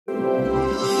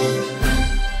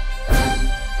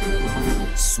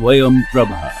Swayam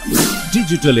Prabha.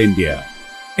 Digital India.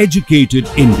 Educated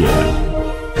India.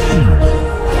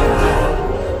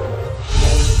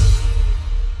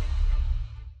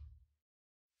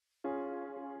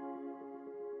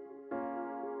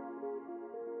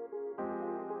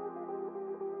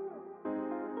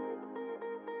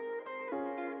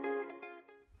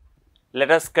 Let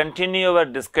us continue our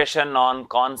discussion on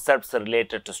concepts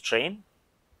related to strain.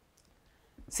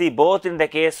 See, both in the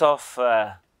case of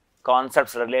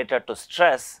concepts related to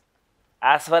stress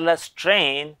as well as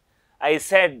strain, I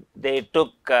said they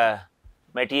took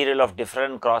material of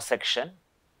different cross section,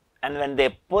 and when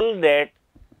they pulled it,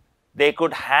 they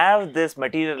could have this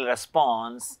material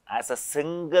response as a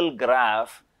single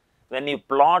graph when you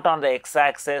plot on the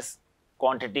x-axis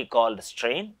quantity called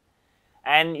strain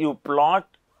and you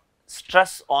plot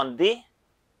stress on the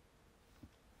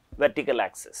vertical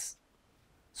axis.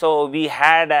 So, we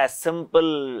had a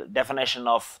simple definition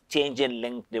of change in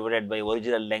length divided by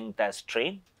original length as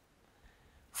strain,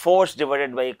 force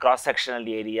divided by cross sectional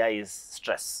area is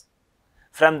stress.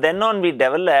 From then on we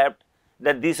developed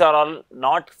that these are all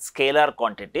not scalar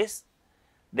quantities,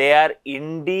 they are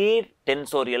indeed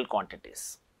tensorial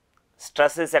quantities.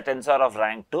 Stress is a tensor of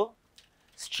rank 2.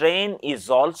 Strain is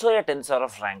also a tensor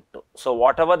of rank 2. So,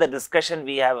 whatever the discussion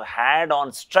we have had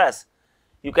on stress,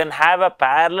 you can have a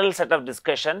parallel set of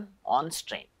discussion on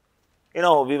strain. You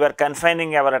know, we were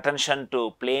confining our attention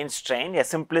to plane strain. A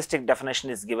simplistic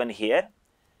definition is given here.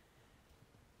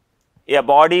 A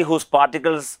body whose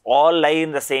particles all lie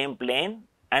in the same plane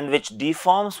and which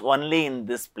deforms only in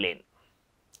this plane.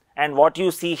 And what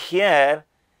you see here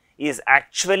is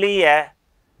actually a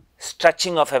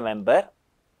stretching of a member,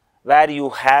 where you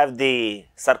have the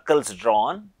circles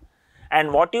drawn,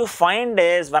 and what you find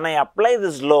is when I apply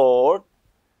this load,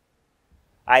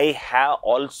 I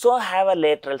also have a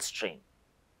lateral strain.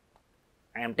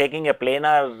 I am taking a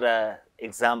planar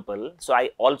example, so I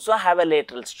also have a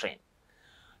lateral strain.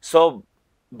 So,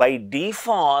 by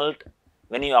default,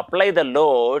 when you apply the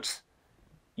loads,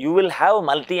 you will have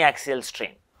multi-axial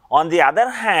strain. On the other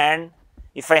hand,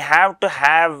 if I have to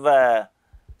have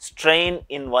strain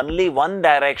in only one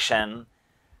direction,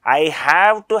 I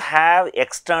have to have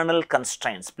external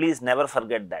constraints. Please never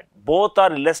forget that. Both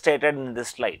are illustrated in this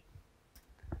slide.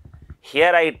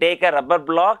 Here I take a rubber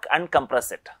block and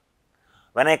compress it.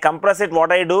 When I compress it,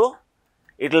 what I do?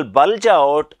 It will bulge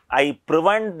out. I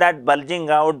prevent that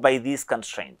bulging out by these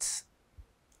constraints.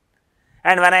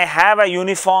 And when I have a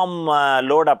uniform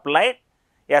load applied,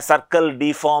 a circle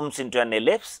deforms into an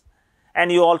ellipse,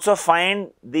 and you also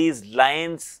find these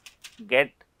lines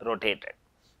get rotated.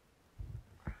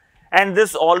 And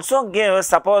this also gives,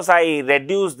 suppose I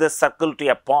reduce this circle to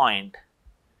a point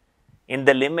in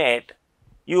the limit,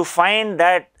 you find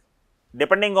that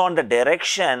depending on the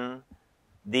direction,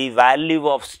 the value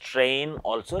of strain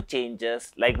also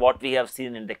changes, like what we have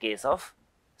seen in the case of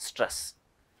stress.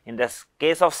 In this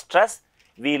case of stress,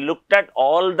 we looked at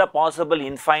all the possible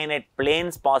infinite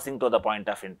planes passing to the point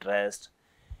of interest.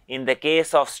 In the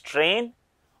case of strain,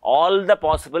 all the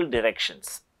possible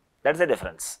directions. That is the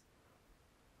difference.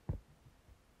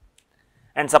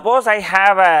 And suppose I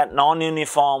have a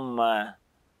non-uniform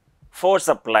force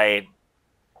applied,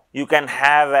 you can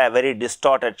have a very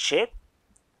distorted shape,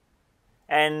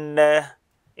 and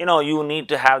you know, you need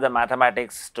to have the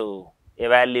mathematics to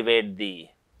evaluate the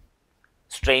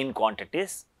strain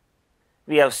quantities.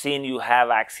 We have seen you have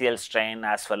axial strain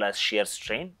as well as shear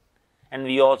strain, and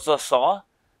we also saw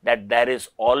that there is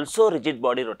also rigid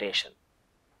body rotation.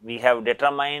 We have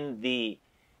determined the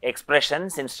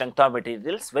expressions in strength of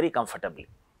materials very comfortably.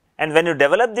 And when you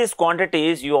develop these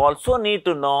quantities, you also need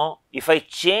to know, if I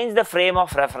change the frame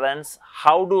of reference,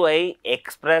 how do I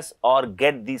express or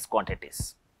get these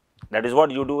quantities? That is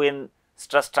what you do in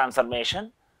stress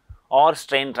transformation or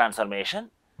strain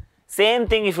transformation. Same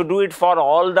thing, if you do it for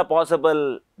all the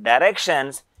possible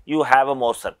directions, you have a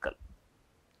Mohr circle.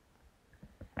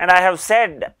 And I have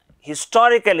said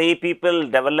historically people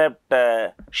developed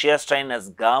shear strain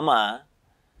as gamma,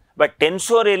 but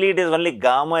tensorially it is only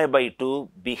gamma by 2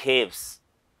 behaves.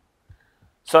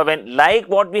 So, when like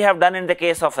what we have done in the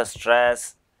case of a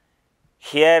stress,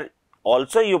 here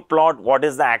also you plot what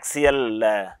is the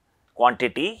axial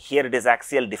quantity, here it is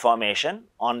axial deformation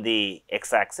on the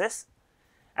x axis,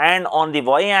 and on the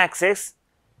y axis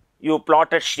you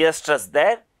plotted shear stress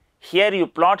there. Here you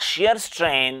plot shear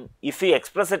strain. If you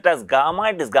express it as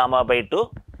gamma, it is gamma by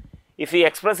 2. If you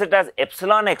express it as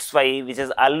epsilon xy, which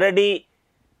is already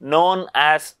known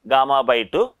as gamma by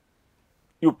 2,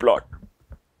 you plot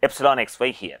epsilon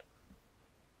xy here.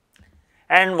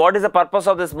 And what is the purpose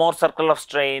of this Mohr circle of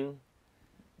strain?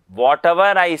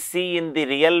 whatever I see in the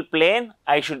real plane,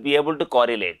 I should be able to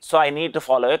correlate. So, I need to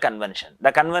follow a convention.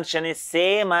 The convention is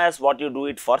same as what you do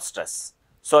it for stress.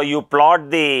 So, you plot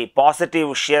the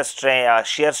positive shear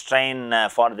strain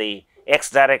for the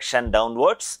x direction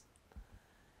downwards,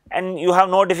 and you have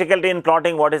no difficulty in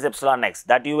plotting what is epsilon x,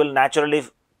 that you will naturally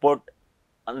put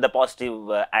on the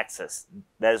positive axis.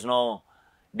 There is no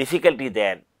difficulty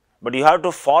there, but you have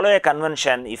to follow a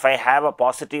convention. If I have a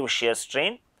positive shear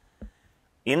strain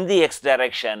in the x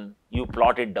direction, you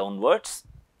plot it downwards,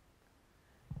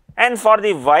 and for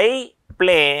the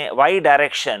y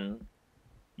direction,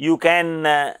 you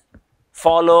can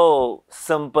follow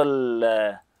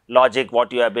simple logic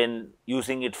what you have been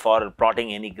using it for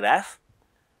plotting any graph.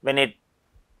 When it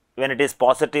is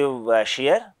positive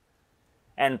shear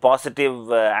and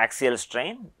positive axial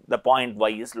strain, the point y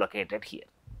is located here.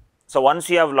 So, once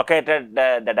you have located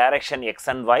the direction x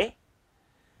and y,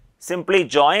 simply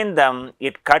join them,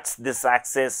 it cuts this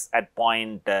axis at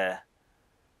point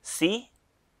C.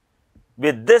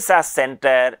 With this as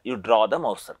center, you draw the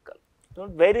Mohr circle. So,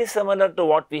 very similar to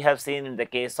what we have seen in the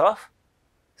case of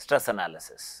stress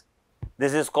analysis.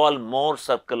 This is called Mohr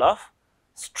circle of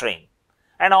strain.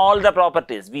 And all the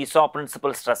properties, we saw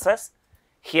principal stresses,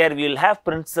 here we will have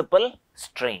principal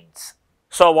strains.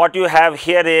 So, what you have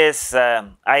here is,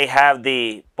 I have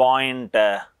the point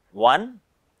 1,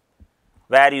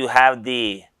 where you have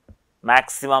the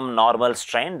maximum normal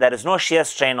strain. There is no shear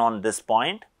strain on this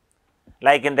point.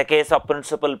 Like in the case of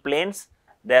principal planes,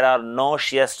 there are no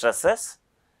shear stresses.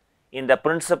 In the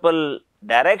principal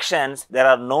directions, there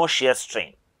are no shear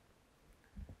strain.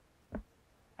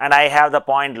 And I have the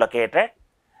point located.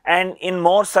 And in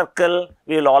Mohr circle,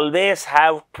 we will always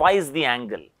have twice the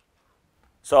angle.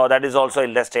 So, that is also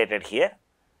illustrated here.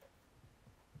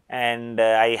 And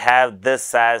I have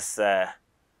this as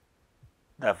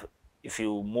if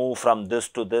you move from this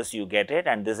to this, you get it,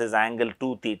 and this is angle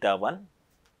 2 theta 1.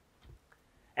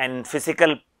 And in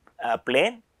physical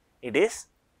plane, it is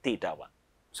theta 1.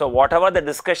 So, whatever the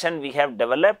discussion we have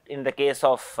developed in the case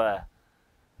of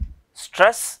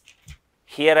stress,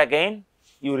 here again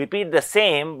you repeat the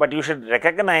same, but you should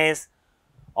recognize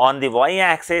on the y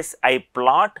axis I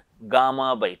plot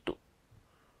gamma by 2.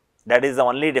 That is the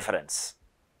only difference.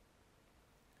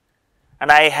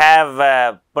 And I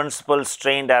have principal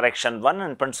strain direction 1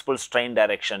 and principal strain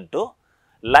direction 2.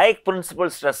 Like principal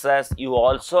stresses, you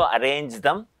also arrange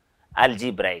them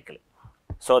algebraically.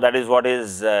 So, that is what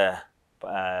is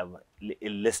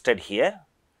listed here.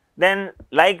 Then,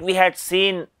 like we had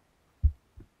seen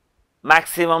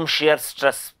maximum shear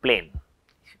stress plane,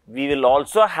 we will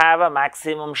also have a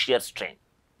maximum shear strain,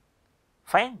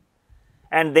 fine,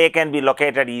 and they can be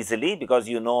located easily because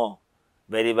you know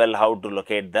very well how to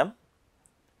locate them.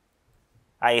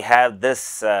 I have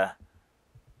this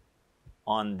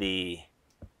on the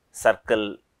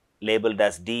circle labeled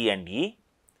as D and E,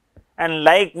 and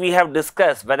like we have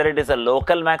discussed whether it is a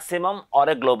local maximum or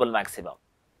a global maximum,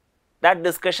 that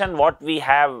discussion what we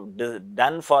have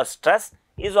done for stress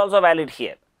is also valid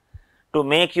here. To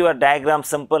make your diagram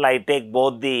simple, I take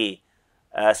both the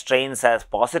strains as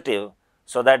positive,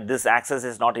 so that this axis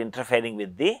is not interfering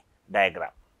with the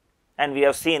diagram. And we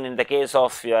have seen in the case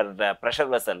of your pressure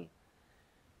vessel,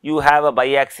 you have a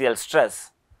biaxial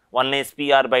stress, one is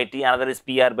PR by T, another is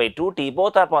PR by 2T,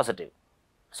 both are positive.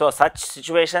 So, such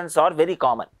situations are very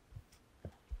common.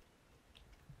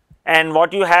 And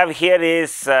what you have here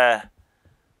is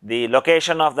the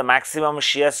location of the maximum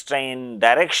shear strain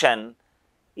direction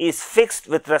is fixed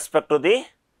with respect to the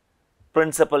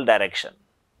principal direction.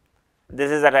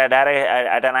 This is at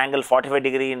an angle 45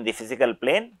 degree in the physical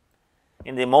plane.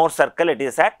 In the Mohr circle, it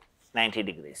is at 90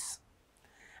 degrees.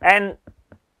 And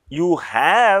you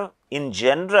have in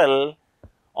general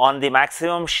on the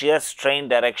maximum shear strain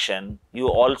direction, you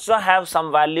also have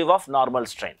some value of normal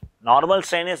strain. Normal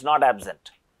strain is not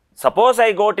absent. Suppose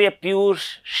I go to a pure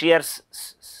shear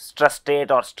stress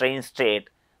state or strain state,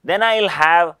 then I will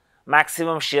have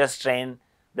maximum shear strain,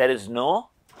 there is no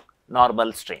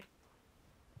normal strain.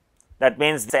 That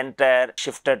means center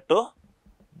shifted to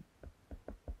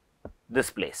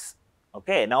this place.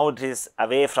 Okay, now it is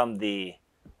away from the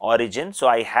origin, so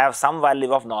I have some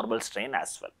value of normal strain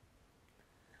as well.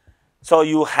 So,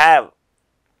 you have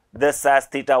this as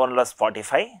theta 1 plus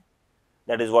 45,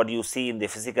 that is what you see in the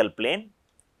physical plane,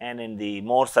 and in the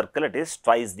Mohr circle it is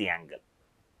twice the angle.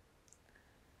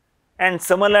 And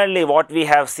similarly, what we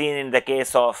have seen in the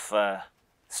case of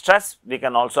stress, we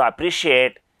can also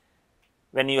appreciate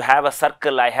when you have a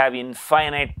circle, I have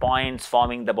infinite points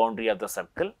forming the boundary of the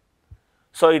circle.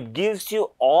 So, it gives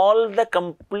you all the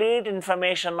complete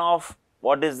information of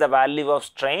what is the value of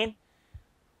strain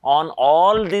on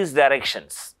all these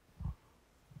directions.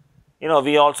 You know,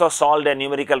 we also solved a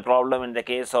numerical problem in the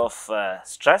case of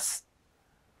stress,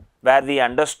 where we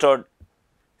understood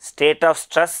state of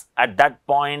stress at that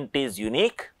point is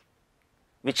unique,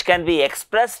 which can be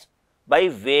expressed by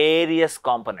various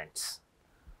components.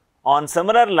 On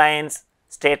similar lines,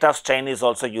 state of strain is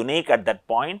also unique at that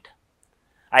point.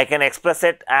 I can express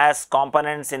it as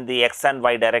components in the x and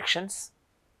y directions.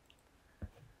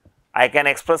 I can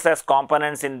express as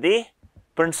components in the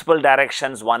principal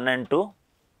directions 1 and 2.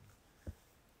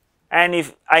 And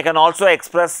if I can also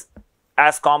express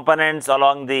as components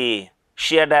along the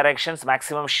shear directions,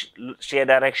 maximum shear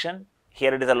direction,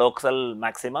 here it is a local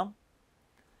maximum.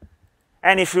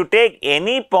 And if you take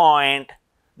any point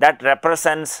that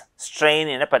represents strain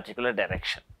in a particular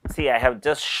direction. See, I have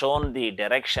just shown the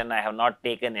direction, I have not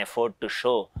taken effort to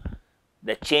show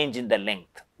the change in the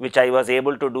length, which I was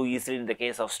able to do easily in the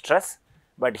case of stress,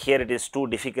 but here it is too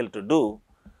difficult to do.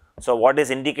 So, what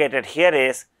is indicated here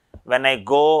is when I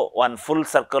go one full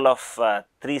circle of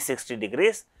 360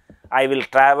 degrees, I will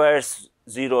traverse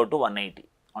 0 to 180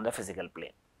 on the physical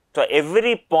plane. So,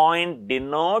 every point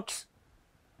denotes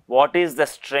what is the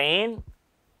strain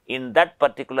in that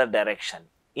particular direction.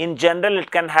 In general,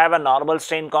 it can have a normal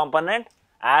strain component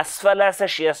as well as a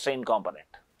shear strain component.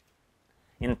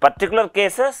 In particular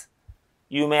cases,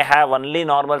 you may have only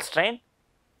normal strain,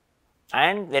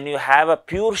 and when you have a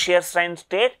pure shear strain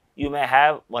state, you may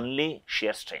have only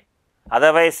shear strain.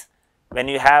 Otherwise, when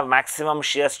you have maximum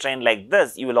shear strain like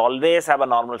this, you will always have a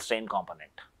normal strain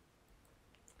component.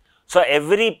 So,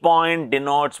 every point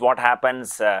denotes what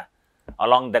happens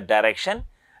along that direction,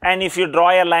 and if you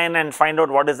draw a line and find out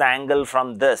what is the angle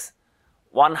from this,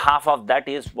 one half of that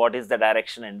is what is the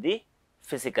direction in the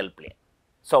physical plane.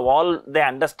 So, all the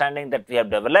understanding that we have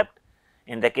developed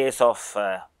in the case of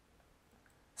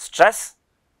stress,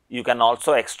 you can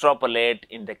also extrapolate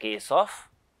in the case of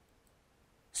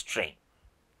strain.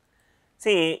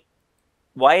 See,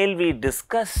 while we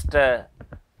discussed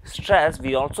stress,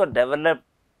 we also developed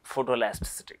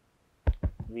photoelasticity.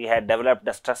 We had developed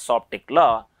the stress optic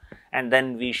law, and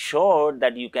then we showed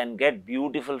that you can get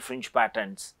beautiful fringe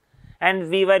patterns, and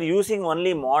we were using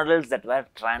only models that were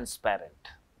transparent.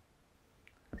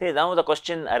 See, now the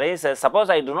question arises, suppose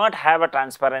I do not have a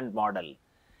transparent model,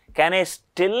 can I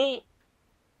still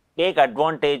take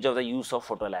advantage of the use of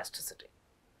photoelasticity?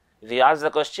 If you ask the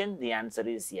question, the answer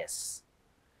is yes.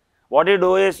 What you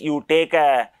do is you take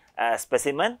a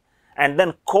specimen and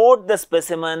then coat the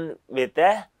specimen with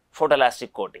a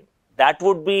photoelastic coating. That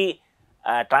would be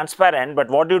transparent, but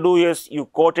what you do is you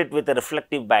coat it with a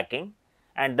reflective backing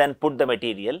and then put the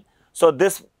material. So,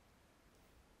 this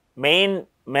main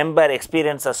member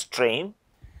experiences strain.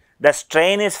 The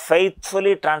strain is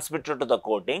faithfully transmitted to the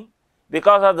coating.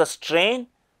 Because of the strain,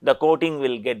 the coating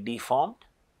will get deformed,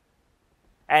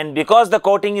 and because the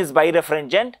coating is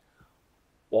birefringent,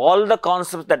 all the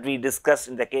concepts that we discussed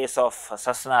in the case of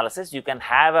stress analysis, you can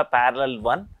have a parallel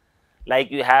one, like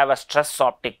you have a stress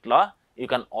optic law, you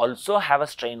can also have a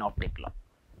strain optic law.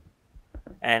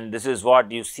 And this is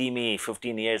what you see me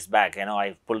 15 years back, you know,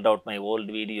 I pulled out my old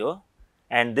video,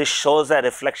 and this shows a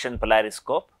reflection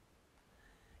polariscope.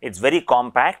 It is very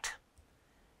compact.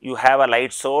 You have a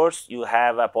light source, you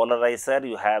have a polarizer,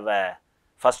 you have a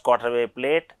first quarter wave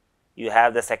plate, you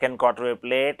have the second quarter wave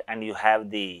plate, and you have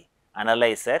the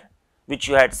analyzer, which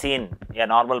you had seen a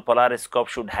normal polariscope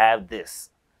should have this.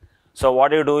 So,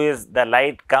 what you do is the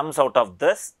light comes out of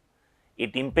this,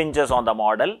 it impinges on the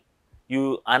model,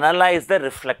 you analyze the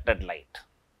reflected light,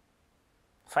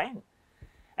 fine.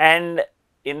 And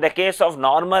in the case of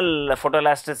normal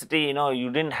photoelasticity, you know,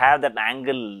 you did not have that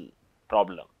angle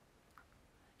problem.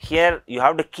 Here you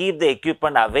have to keep the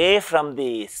equipment away from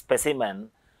the specimen,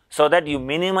 so that you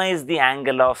minimize the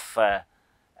angle of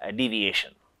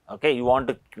deviation. Okay, you want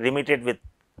to limit it with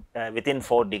within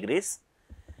 4 degrees,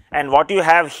 and what you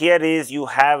have here is you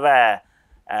have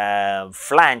a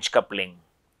flange coupling,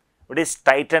 it is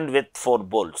tightened with 4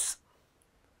 bolts,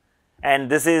 and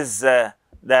this is the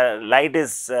light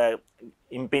is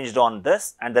impinged on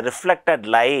this, and the reflected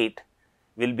light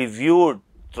will be viewed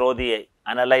through the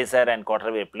analyzer and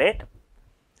quarter wave plate.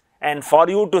 And for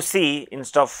you to see,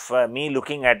 instead of me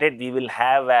looking at it, we will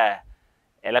have a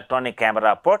electronic camera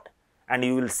output, and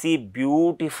you will see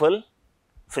beautiful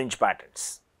fringe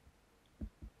patterns.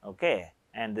 Okay,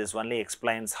 and this only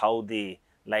explains how the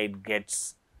light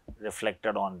gets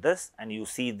reflected on this, and you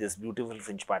see this beautiful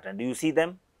fringe pattern. Do you see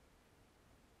them?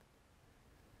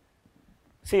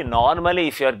 See, normally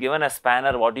if you are given a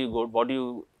spanner, what do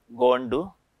you go and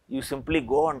do? You simply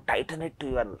go and tighten it to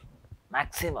your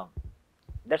maximum.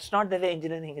 That is not the way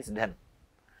engineering is done.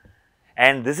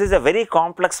 And this is a very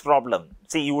complex problem.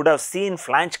 See, you would have seen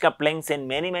flange couplings in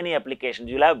many applications.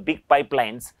 You will have big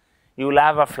pipelines, you will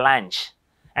have a flange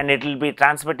and it will be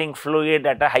transmitting fluid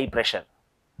at a high pressure.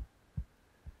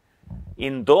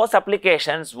 In those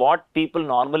applications, what people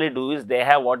normally do is they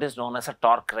have what is known as a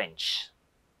torque wrench,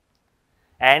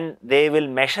 and they will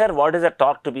measure what is the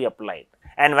torque to be applied.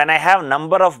 And when I have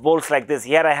number of bolts like this,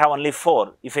 here I have only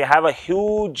 4. If you have a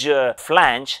huge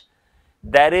flange,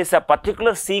 there is a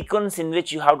particular sequence in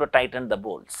which you have to tighten the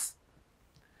bolts.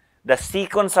 The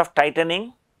sequence of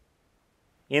tightening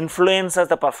influences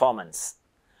the performance.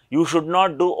 You should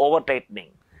not do over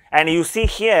tightening. And you see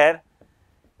here,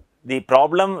 the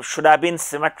problem should have been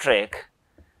symmetric.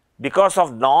 Because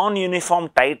of non-uniform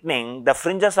tightening, the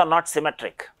fringes are not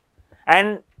symmetric.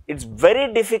 And it's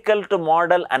very difficult to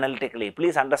model analytically.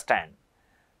 Please understand,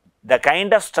 the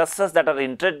kind of stresses that are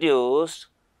introduced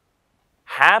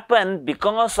happen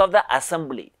because of the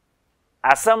assembly.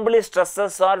 Assembly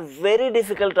stresses are very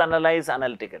difficult to analyze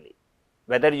analytically.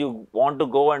 Whether you want to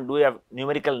go and do a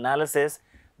numerical analysis,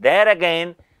 there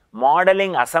again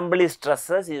modeling assembly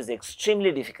stresses is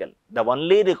extremely difficult. The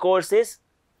only recourse is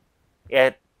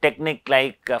a technique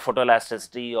like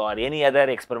photoelasticity or any other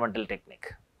experimental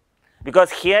technique,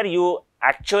 because here you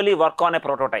actually work on a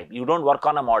prototype, you do not work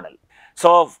on a model.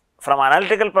 So, from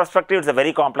analytical perspective, it is a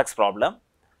very complex problem.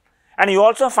 And you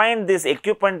also find this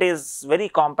equipment is very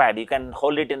compact. You can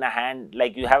hold it in a hand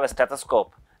like you have a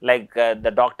stethoscope, like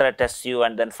the doctor tests you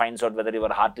and then finds out whether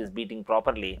your heart is beating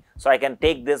properly. So, I can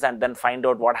take this and then find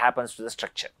out what happens to the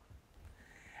structure.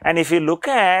 And if you look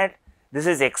at, this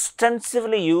is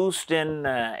extensively used in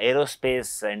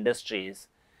aerospace industries,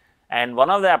 and one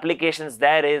of the applications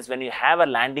there is when you have a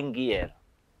landing gear.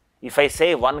 If I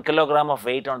save 1 kilogram of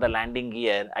weight on the landing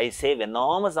gear, I save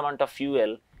enormous amount of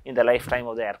fuel in the lifetime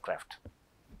of the aircraft.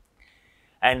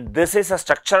 And this is a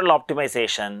structural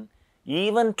optimization.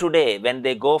 Even today, when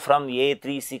they go from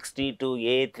A360 to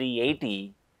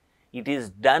A380, it is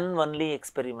done only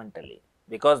experimentally,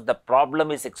 because the problem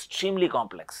is extremely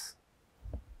complex.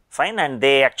 Fine, and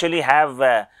they actually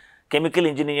have chemical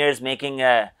engineers making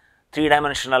a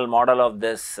 3-dimensional model of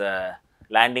this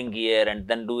landing gear and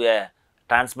then do a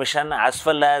transmission as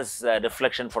well as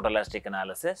reflection photoelastic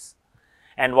analysis.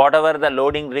 And whatever the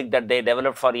loading rig that they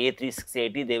developed for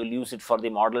A380, they will use it for the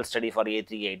model study for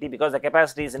A380, because the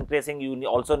capacity is increasing, you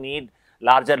also need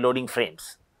larger loading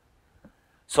frames.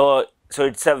 So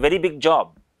it is a very big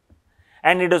job,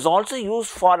 and it is also used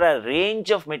for a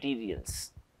range of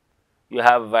materials. You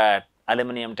have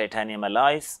aluminum, titanium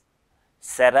alloys,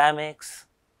 ceramics,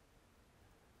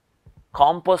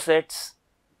 composites.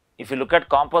 If you look at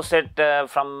composite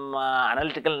from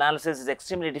analytical analysis, is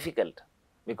extremely difficult,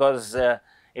 because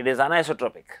it is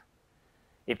anisotropic.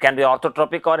 It can be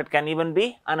orthotropic or it can even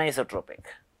be anisotropic,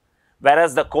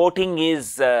 whereas the coating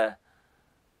is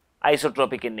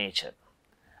isotropic in nature.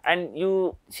 And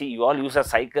you see, you all use a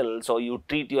cycle, so you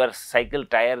treat your cycle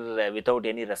tire without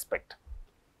any respect,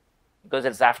 because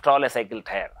it is after all a cycle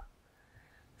tire.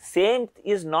 Same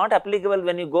is not applicable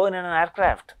when you go in an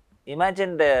aircraft.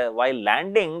 Imagine while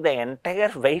landing, the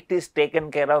entire weight is taken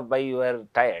care of by your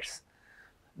tires.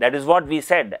 That is what we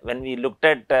said when we looked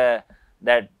at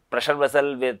that pressure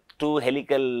vessel with 2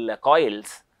 helical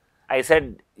coils. I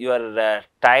said your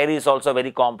tire is also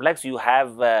very complex. You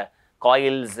have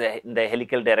coils in the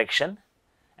helical direction,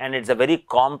 and it is a very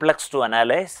complex to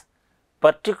analyze.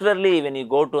 Particularly when you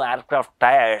go to aircraft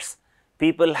tires,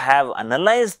 people have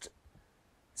analyzed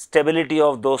stability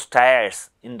of those tires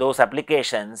in those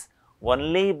applications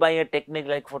only by a technique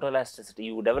like photoelasticity.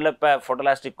 You develop a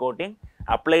photoelastic coating,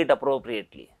 apply it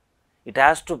appropriately. It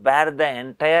has to bear the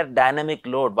entire dynamic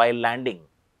load while landing.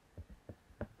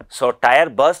 So, tire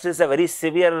burst is a very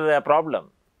severe problem,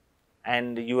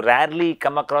 and you rarely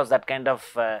come across that kind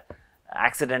of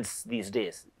accidents these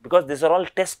days, because these are all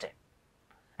tested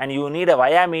and you need a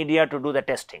via media to do the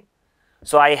testing.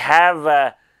 So, I have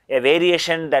a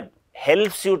variation that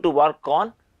helps you to work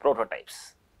on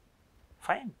prototypes.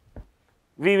 Fine.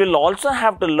 We will also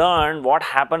have to learn what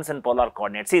happens in polar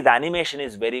coordinates. See, the animation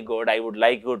is very good. I would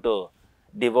like you to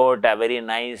devote a very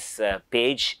nice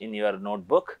page in your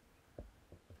notebook.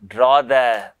 Draw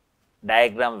the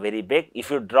diagram very big. If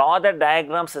you draw the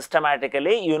diagram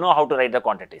systematically, you know how to write the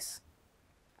quantities.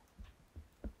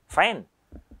 Fine.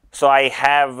 So, I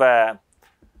have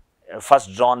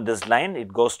first drawn this line,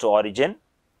 it goes to origin.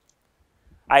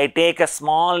 I take a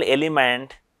small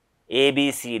element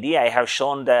ABCD, I have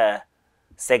shown the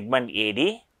segment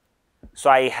AD. So,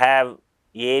 I have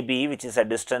AB, which is a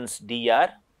distance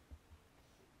dr.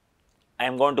 I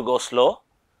am going to go slow.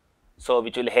 So,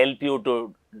 which will help you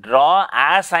to draw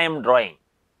as I am drawing.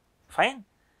 fine.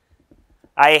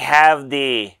 I have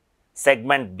the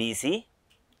segment BC.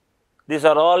 These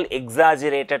are all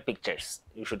exaggerated pictures,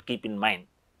 you should keep in mind.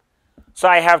 So,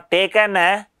 I have taken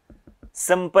a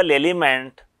simple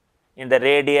element in the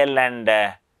radial and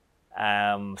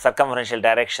circumferential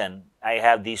direction. I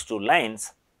have these two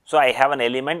lines. So, I have an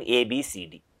element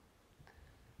ABCD.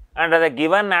 Under the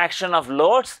given action of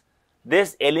loads,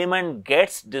 this element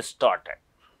gets distorted.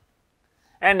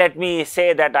 And let me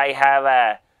say that I have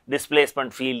a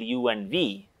displacement field U and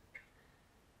V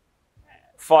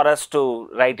for us to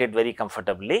write it very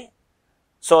comfortably.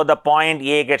 So, the point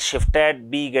A gets shifted,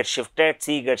 B gets shifted,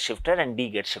 C gets shifted and D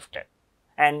gets shifted.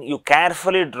 And you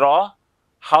carefully draw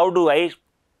how do I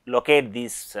locate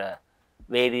these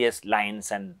various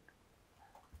lines. And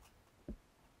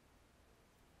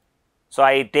so,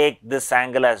 I take this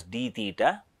angle as d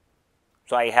theta.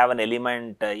 So, I have an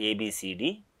element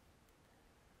ABCD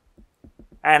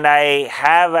and I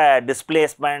have a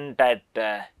displacement at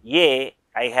A.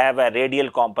 I have a radial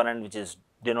component which is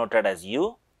denoted as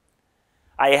U.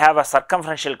 I have a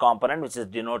circumferential component which is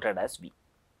denoted as V.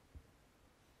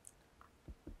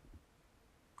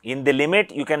 In the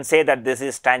limit, you can say that this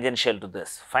is tangential to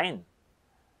this, fine.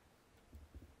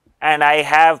 And I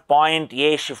have point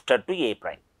A shifted to A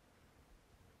prime.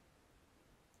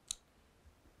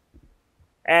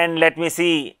 And let me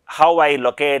see how I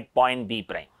locate point B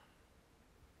prime.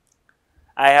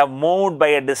 I have moved by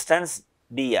a distance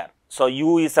dr. So,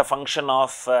 u is a function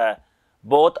of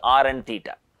both r and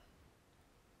theta,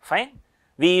 fine.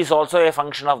 V is also a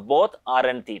function of both r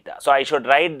and theta. So, I should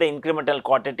write the incremental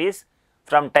quantities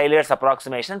from Taylor's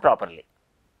approximation properly.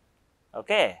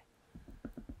 Okay.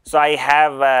 So, I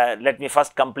have let me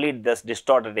first complete this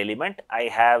distorted element. I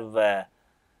have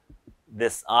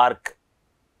this arc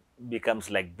becomes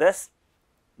like this,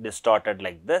 distorted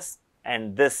like this,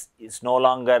 and this is no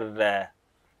longer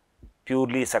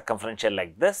purely circumferential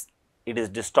like this. It is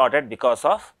distorted because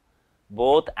of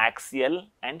both axial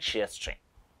and shear strain.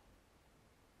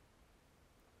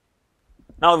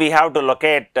 Now, we have to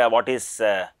locate what is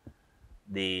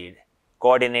the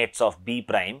coordinates of B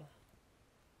prime,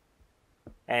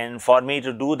 and for me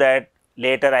to do that,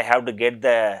 later I have to get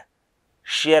the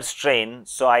shear strain.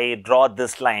 So, I draw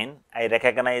this line, I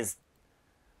recognize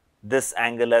this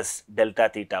angle as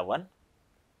delta theta 1,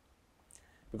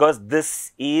 because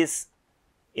this is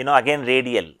again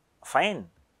radial, fine.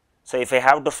 So, if I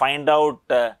have to find out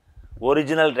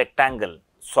original rectangle,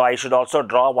 so I should also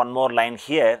draw one more line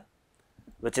here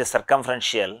which is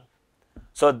circumferential.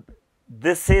 So,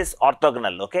 this is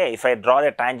orthogonal, okay. If I draw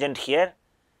a tangent here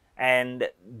and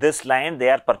this line, they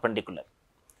are perpendicular.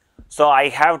 So, I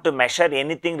have to measure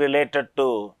anything related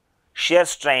to shear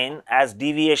strain as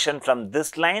deviation from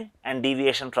this line and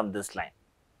deviation from this line.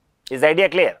 Is the idea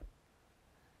clear?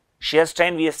 Shear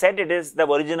strain, we have said it is the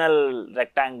original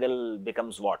rectangle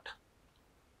becomes what?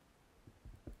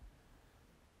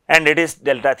 And it is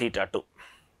delta theta 2.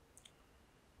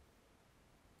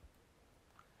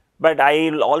 But I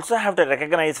will also have to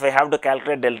recognize, if I have to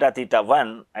calculate delta theta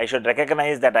 1, I should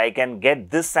recognize that I can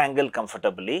get this angle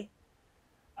comfortably.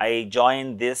 I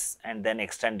join this and then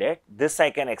extend it. This I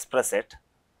can express it.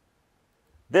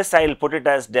 This I will put it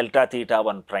as delta theta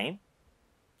 1 prime.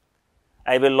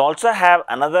 I will also have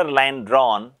another line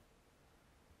drawn.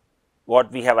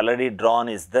 What we have already drawn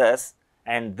is this,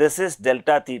 and this is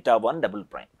delta theta 1 double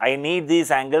prime. I need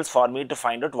these angles for me to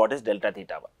find out what is delta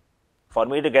theta 1. For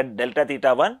me to get delta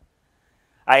theta 1,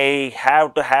 I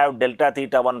have to have delta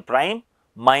theta 1 prime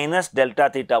minus delta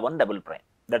theta 1 double prime.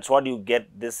 That is what you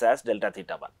get this as delta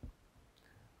theta 1.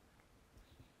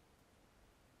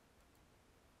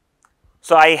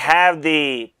 So, I have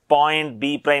the point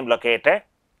B prime located.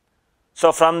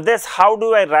 So, from this, how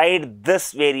do I write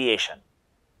this variation?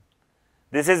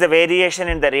 This is the variation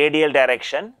in the radial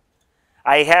direction.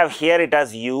 I have here it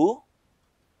as u,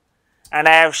 and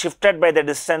I have shifted by the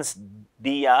distance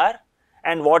dr.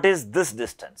 And what is this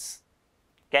distance?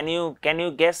 Can you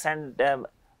guess and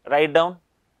write down?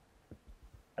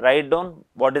 Write down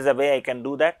what is the way I can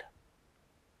do that?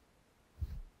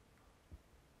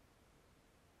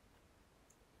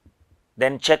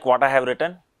 Then check what I have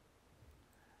written.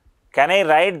 Can I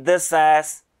write this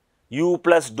as u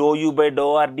plus dou u by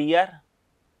dou r dr?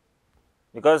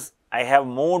 Because I have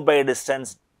moved by a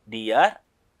distance dr.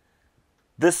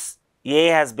 This A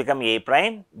has become A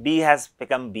prime, B has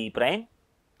become B prime.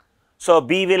 So,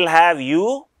 B will have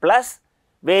u plus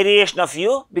variation of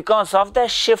u because of the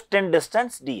shift in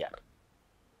distance dr.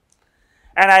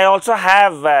 And I also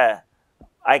have,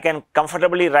 I can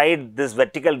comfortably write this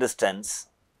vertical distance.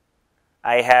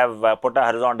 I have put a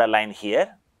horizontal line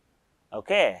here,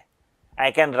 okay,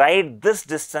 I can write this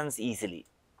distance easily.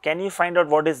 Can you find out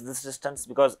what is this distance?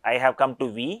 Because I have come to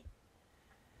V,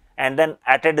 and then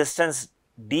at a distance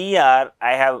dr,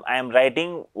 I am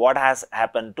writing what has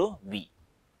happened to V.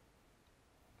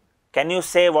 Can you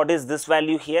say what is this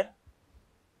value here?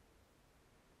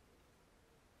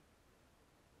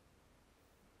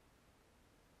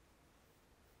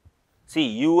 See,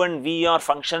 u and v are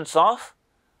functions of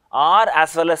r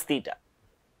as well as theta,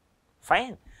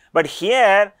 fine. But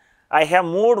here I have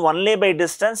moved only by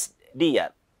distance dr.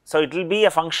 So, it will be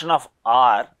a function of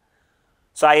r.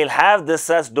 So, I will have this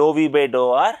as dou v by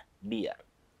dou r dr,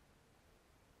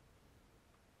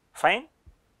 fine.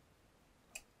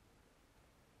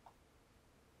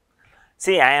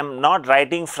 See, I am not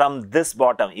writing from this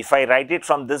bottom. If I write it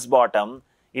from this bottom,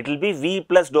 it will be v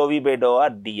plus dou v by dou r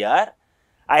dr.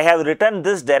 I have written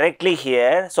this directly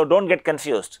here, so do not get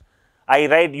confused. I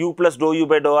write u plus dou u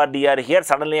by dou r dr here,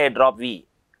 suddenly I drop v.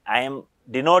 I am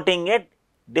denoting a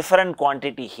different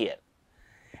quantity here.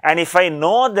 And if I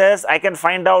know this, I can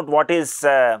find out what is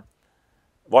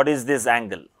this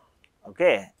angle.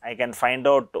 Okay, I can find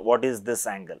out what is this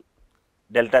angle.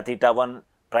 Delta theta 1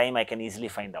 prime I can easily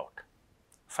find out.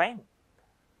 Fine.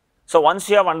 So, once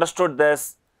you have understood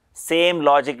this, same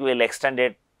logic will extend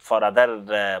it for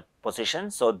other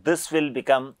positions. So, this will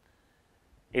become,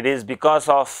 it is because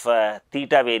of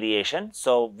theta variation.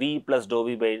 So, v plus dou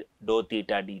v by dou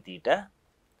theta d theta,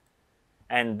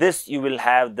 and this you will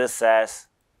have this as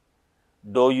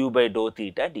dou u by dou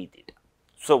theta d theta.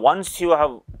 So, once you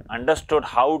have understood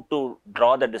how to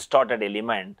draw the distorted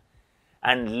element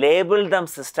and label them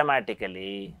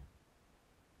systematically,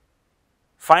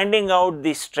 finding out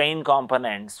the strain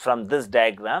components from this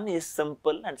diagram is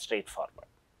simple and straightforward,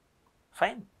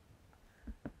 fine.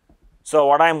 So,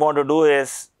 what I am going to do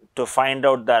is to find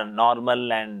out the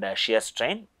normal and shear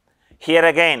strain. Here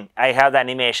again I have the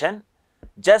animation,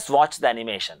 just watch the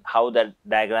animation, how the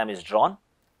diagram is drawn,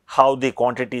 how the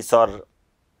quantities are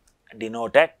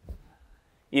denoted.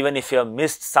 Even if you have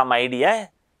missed some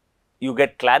idea, you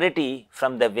get clarity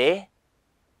from the way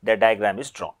the diagram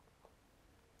is drawn.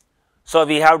 So,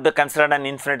 we have to consider an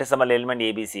infinitesimal element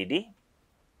A, B, C, D,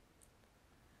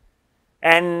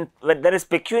 and there is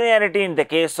peculiarity in the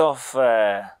case of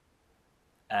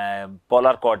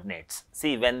polar coordinates.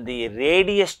 See, when the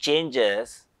radius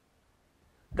changes,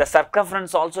 the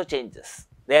circumference also changes,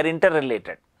 they are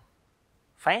interrelated,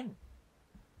 fine.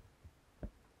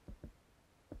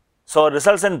 So,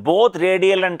 results in both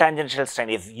radial and tangential strain.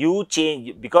 If u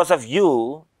change, because of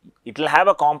u, it will have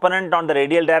a component on the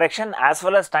radial direction as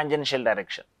well as tangential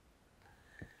direction.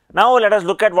 Now, let us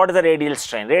look at what is the radial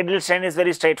strain. Radial strain is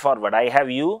very straightforward. I have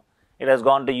u, it has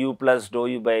gone to u plus dou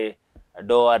u by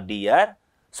dou r dr.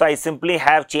 So, I simply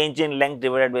have change in length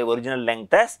divided by original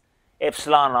length as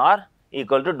epsilon r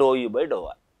equal to dou u by dou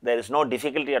r. There is no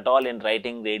difficulty at all in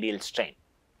writing radial strain,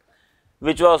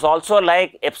 which was also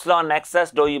like epsilon x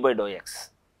as dou u by dou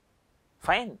x,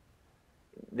 fine.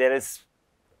 There is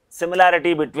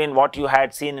similarity between what you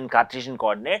had seen in Cartesian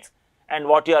coordinates and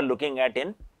what you are looking at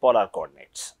in polar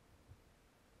coordinates.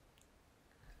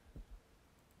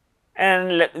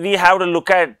 And we have to look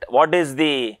at what is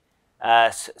the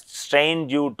strain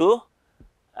due to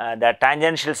the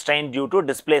tangential strain due to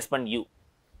displacement u,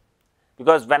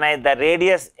 because when the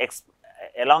radius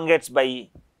elongates by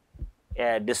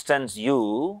distance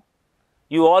u,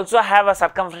 you also have a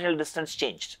circumferential distance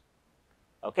changed.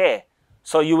 Okay.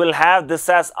 So, you will have this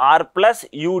as r plus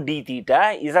u d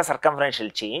theta is a circumferential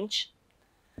change.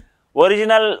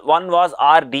 Original one was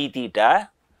r d theta.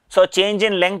 So, change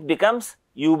in length becomes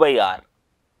u by r,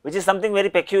 which is something very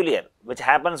peculiar, which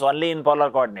happens only in polar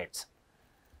coordinates,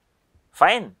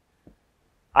 fine.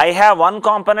 I have one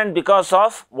component because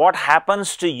of what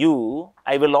happens to u.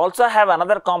 I will also have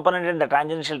another component in the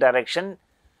tangential direction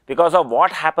because of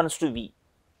what happens to v.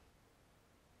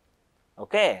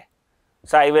 Okay.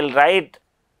 So, I will write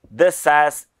this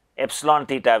as epsilon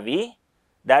theta v,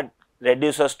 that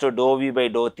reduces to dou v by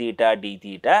dou theta d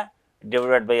theta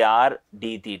divided by r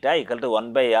d theta equal to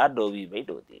 1 by r dou v by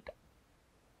dou theta.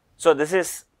 So, this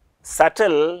is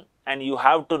subtle and you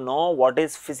have to know what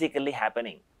is physically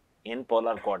happening in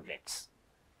polar coordinates.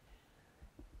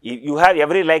 You have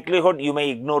every likelihood you may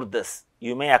ignore this,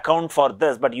 you may account for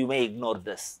this, but you may ignore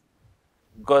this,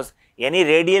 because any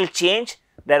radial change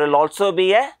there will also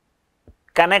be a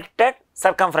connected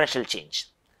circumferential change.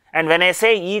 And when I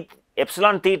say E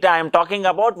epsilon theta, I am talking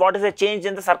about what is the change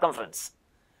in the circumference.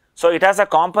 So, it has a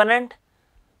component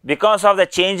because of the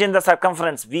change in the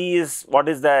circumference. V is what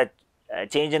is the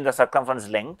change in the circumference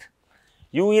length,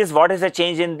 u is what is the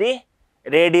change in the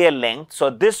radial length. So,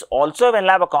 this also will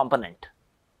have a component.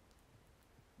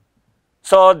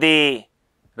 So, the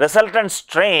resultant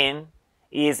strain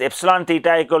is epsilon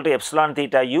theta equal to epsilon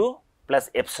theta u plus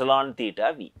epsilon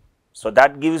theta v. So,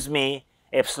 that gives me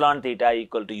epsilon theta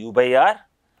equal to u by r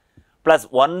plus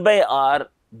 1 by r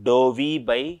dou v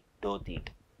by dou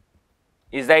theta.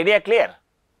 Is the idea clear?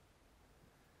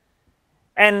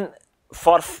 And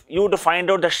for you to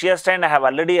find out the shear strain, I have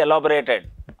already elaborated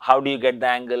how do you get the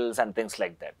angles and things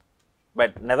like that.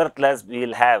 But nevertheless, we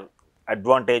will have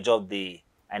advantage of the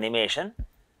animation.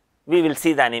 We will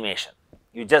see the animation.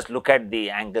 You just look at the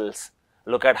angles,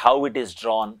 look at how it is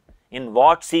drawn, in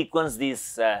what sequence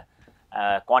these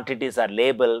quantities are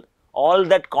labeled, all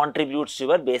that contributes to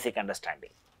your basic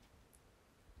understanding.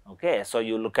 Okay, so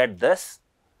you look at this,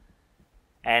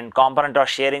 and component of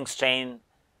shearing strain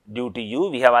due to u,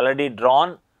 we have already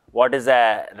drawn what is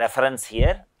a reference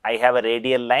here. I have a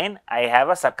radial line, I have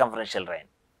a circumferential line.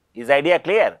 Is the idea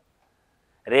clear?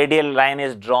 Radial line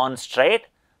is drawn straight,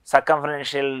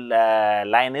 circumferential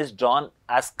line is drawn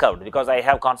as curved, because I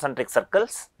have concentric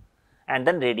circles and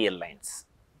then radial lines.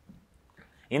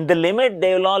 In the limit,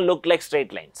 they will all look like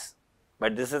straight lines,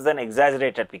 but this is an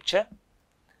exaggerated picture,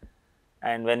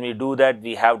 and when we do that,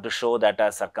 we have to show that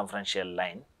as circumferential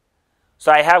line.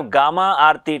 So, I have gamma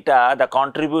r theta, the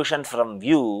contribution from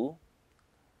view.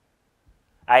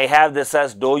 I have this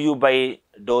as dou u by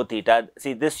dou theta.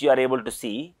 See, this you are able to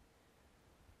see.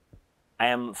 I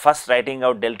am first writing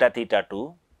out delta theta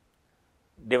 2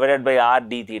 divided by r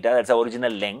d theta, that is the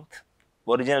original length.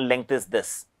 Original length is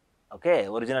this, okay.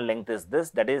 Original length is this,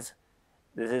 that is,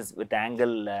 this is with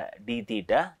angle d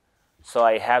theta. So,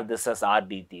 I have this as r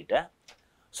d theta.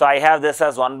 So, I have this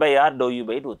as 1 by r dou u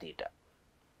by dou theta.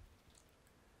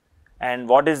 And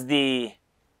what is the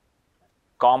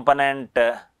component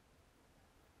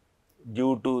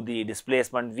due to the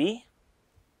displacement v?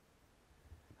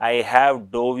 I have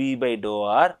dou v by dou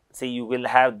r. See, you will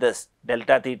have this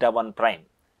delta theta 1 prime.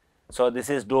 So, this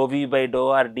is dou v by dou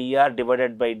r dr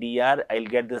divided by dr. I will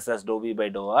get this as dou v by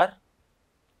dou r,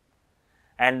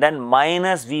 and then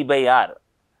minus v by r.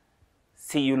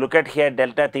 See, you look at here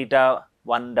delta theta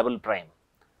 1 double prime.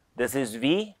 This is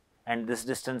v and this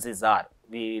distance is r.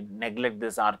 We neglect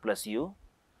this r plus u.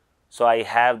 So, I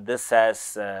have this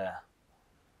as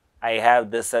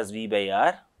v by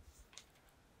r.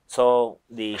 So,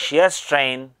 the shear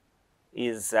strain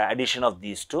is addition of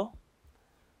these two.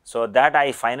 So, that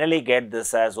I finally get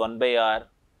this as 1 by r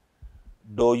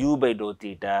dou u by dou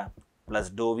theta plus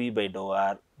dou v by dou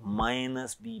r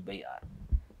minus v by r.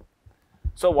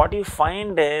 So, what you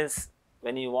find is,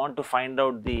 when you want to find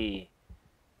out the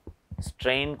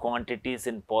strain quantities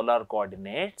in polar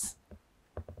coordinates,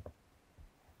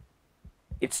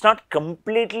 it is not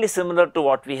completely similar to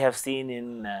what we have seen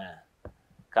in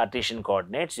Cartesian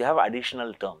coordinates. You have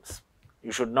additional terms.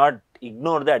 You should not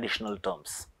ignore the additional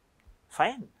terms.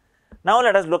 Fine. Now,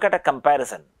 let us look at a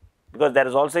comparison, because there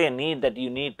is also a need that you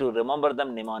need to remember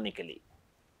them mnemonically.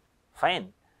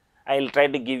 Fine. I will try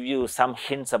to give you some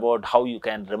hints about how you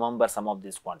can remember some of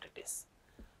these quantities.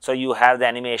 So, you have the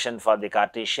animation for the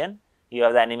Cartesian, you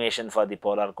have the animation for the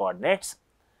polar coordinates,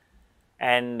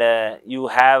 and you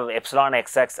have epsilon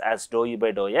xx as dou u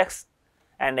by dou x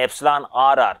and epsilon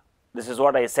rr. This is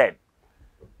what I said.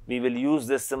 We will use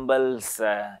these symbols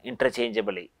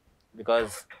interchangeably,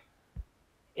 because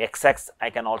xx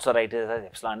I can also write it as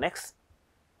epsilon x,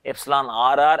 epsilon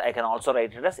rr I can also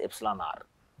write it as epsilon r.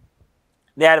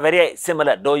 They are very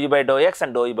similar, dou u by dou x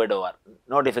and dou u by dou r,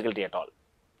 no difficulty at all.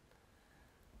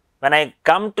 When I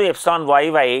come to epsilon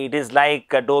yy, it is like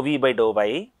dou v by dou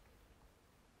y.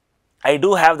 I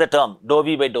do have the term dou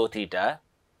v by dou theta,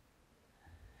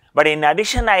 but in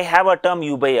addition I have a term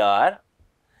u by r,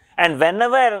 and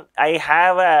whenever I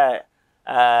have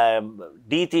a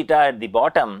d theta at the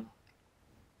bottom,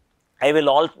 I will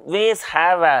always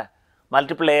have a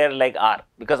multiplier like r,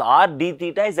 because r d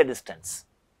theta is the distance.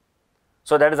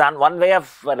 So, that is one way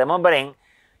of remembering.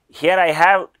 Here I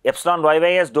have epsilon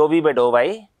yy as dou v by dou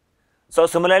y. So,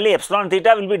 similarly epsilon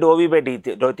theta will be dou v by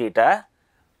dou theta,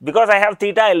 because I have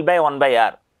theta L by 1 by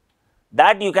r.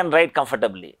 That you can write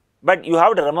comfortably, but you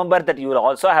have to remember that you will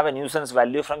also have a nuisance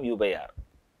value from u by r.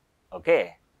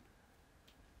 Okay.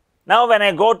 Now, when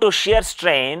I go to shear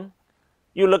strain,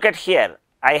 you look at here,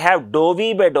 I have dou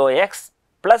v by dou x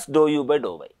plus dou u by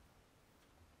dou y,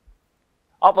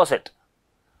 opposite.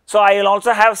 So, I will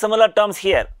also have similar terms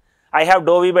here. I have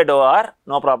dou v by dou r,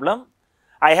 no problem.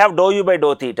 I have dou u by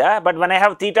dou theta, but when I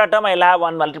have theta term, I will have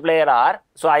one multiplier r.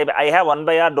 So, I have 1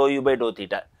 by r dou u by dou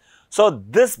theta. So,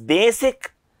 this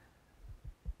basic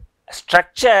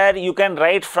structure you can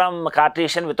write from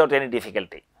Cartesian without any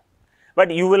difficulty,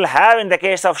 but you will have in the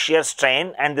case of shear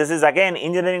strain, and this is again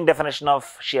engineering definition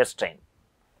of shear strain.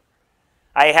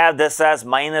 I have this as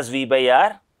minus V by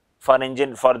R for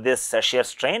engine for this shear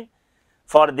strain.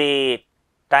 For the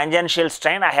tangential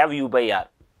strain, I have U by R.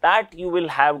 That you will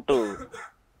have to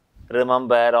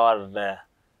remember or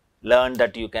learn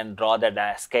that you can draw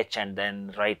that sketch and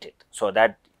then write it. So,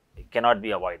 that cannot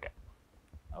be avoided.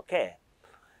 Okay.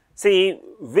 See,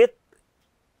 with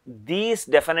these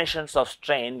definitions of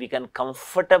strain, we can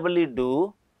comfortably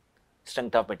do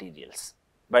strength of materials,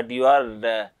 but you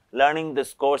are learning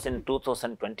this course in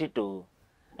 2022,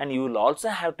 and you will also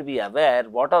have to be aware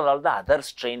what are all the other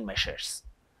strain measures.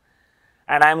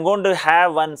 And I am going to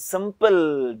have one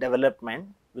simple development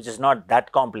which is not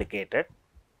that complicated.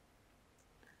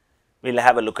 We will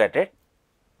have a look at it.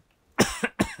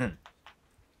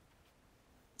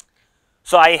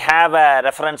 So, I have a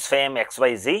reference frame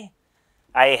XYZ,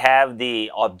 I have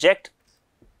the object,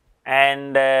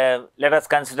 and let us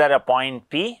consider a point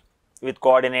P with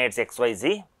coordinates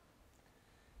XYZ.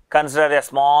 Consider a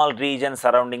small region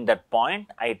surrounding that point.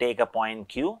 I take a point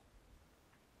Q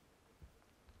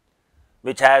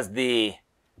which has the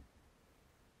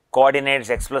coordinates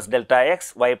x plus delta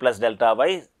x, y plus delta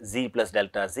y, z plus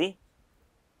delta z.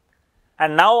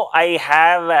 And now I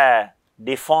have a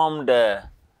deformed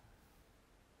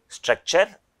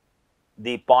structure.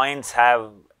 The points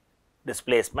have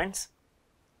displacements.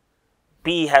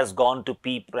 P has gone to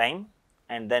P prime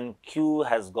and then Q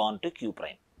has gone to Q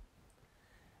prime.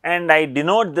 And I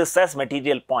denote this as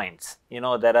material points. You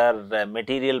know, there are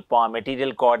material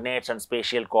coordinates and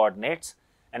spatial coordinates.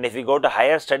 And if we go to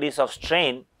higher studies of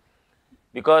strain,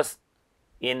 because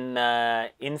in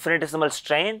infinitesimal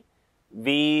strain,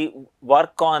 we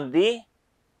work on the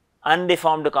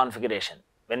undeformed configuration.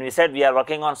 When we said we are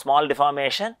working on small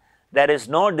deformation, there is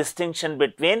no distinction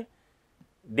between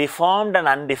deformed and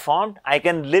undeformed. I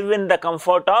can live in the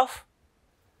comfort of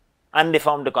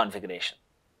undeformed configuration.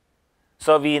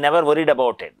 So, we never worried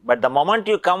about it, but the moment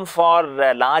you come for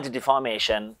large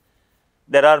deformation,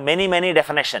 there are many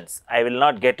definitions. I will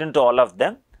not get into all of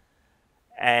them,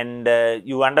 and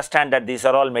you understand that these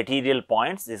are all material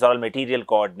points, these are all material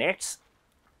coordinates,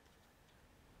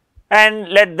 and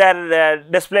let their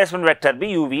displacement vector be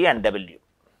u, v and w.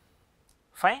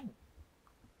 Fine.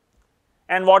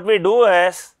 And what we do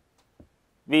is,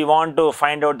 we want to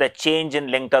find out the change in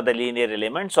length of the linear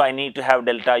element. So, I need to have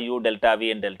delta u, delta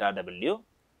v and delta w,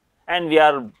 and we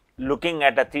are looking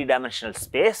at a 3-dimensional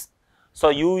space. So,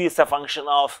 u is a function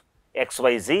of x,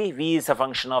 y, z, v is a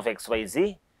function of x, y,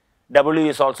 z, w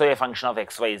is also a function of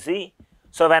x, y, z.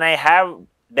 So, when I have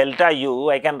delta u,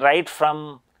 I can write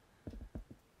from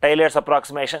Taylor's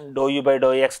approximation dou u by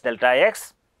dou x delta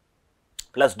x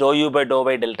plus dou u by dou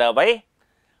y delta y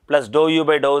plus dou u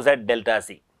by dou z delta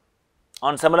z.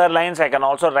 On similar lines, I can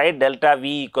also write delta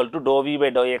v equal to dou v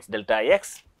by dou x delta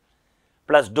x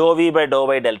plus dou v by dou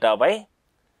y delta y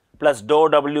plus dou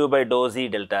w by dou z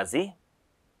delta z,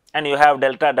 and you have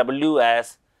delta w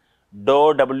as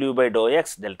dou w by dou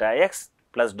x delta x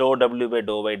plus dou w by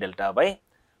dou y delta y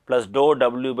plus dou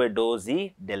w by dou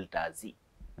z delta z.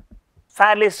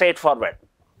 Fairly straightforward.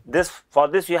 For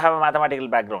this you have a mathematical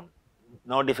background,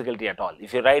 no difficulty at all.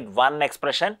 If you write one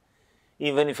expression,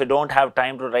 even if you do not have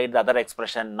time to write the other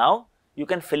expression now, you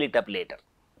can fill it up later.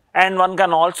 And one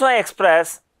can also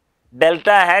express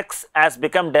delta x as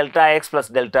become delta x plus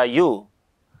delta u.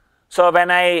 So,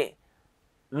 when I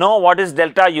know what is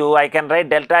delta u, I can write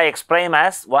delta x prime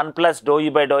as 1 plus dou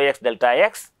u by dou x delta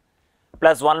x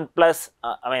plus 1 plus,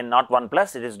 not 1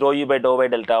 plus, it is dou u by dou y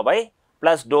delta y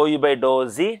plus dou u by dou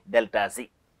z delta z.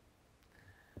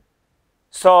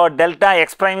 So, delta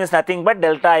x prime is nothing but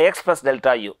delta x plus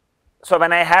delta u. So,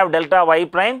 when I have delta y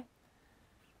prime,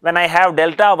 when I have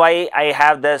delta y, I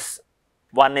have this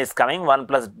 1 is coming 1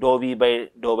 plus dou v by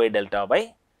dou y delta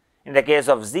y. In the case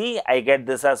of z, I get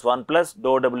this as 1 plus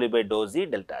dou w by dou z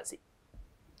delta z.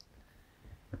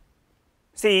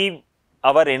 See,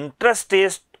 our interest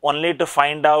is only to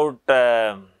find out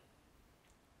a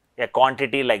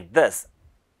quantity like this.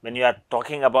 When you are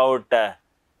talking about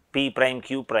p prime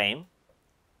q prime,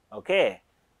 okay,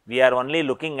 we are only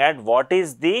looking at what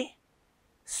is the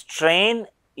strain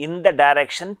in the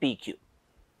direction PQ.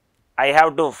 I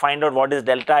have to find out what is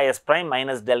delta S prime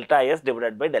minus delta S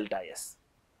divided by delta S.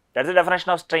 That is the definition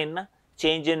of strain, na?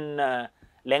 Change in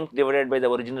length divided by the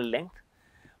original length.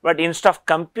 But instead of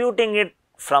computing it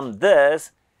from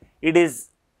this, it is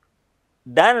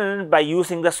done by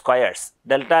using the squares,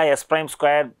 delta S prime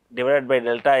square divided by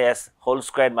delta S whole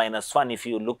squared minus 1. If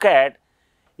you look at,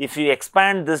 if you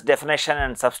expand this definition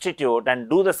and substitute and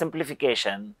do the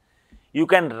simplification, you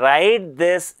can write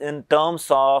this in terms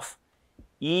of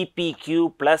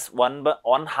EPQ plus 1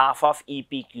 half of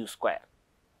EPQ square.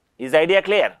 Is the idea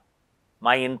clear?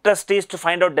 My interest is to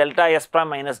find out delta S prime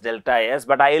minus delta S,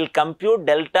 but I will compute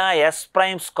delta S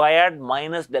prime squared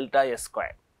minus delta S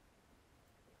squared.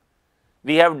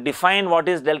 We have defined what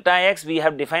is delta x, we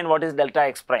have defined what is delta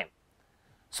x prime.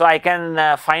 So, I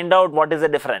can find out what is the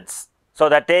difference. So,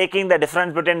 that taking the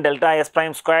difference between delta S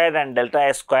prime squared and delta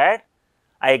S squared,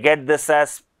 I get this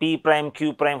as P prime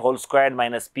Q prime whole squared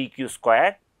minus PQ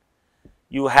squared.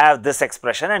 You have this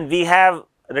expression, and we have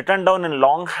written down in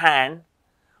longhand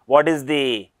what is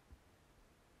the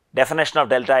definition of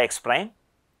delta x prime.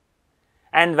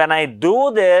 And when I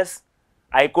do this,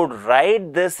 I could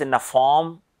write this in a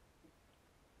form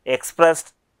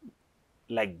expressed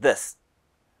like this: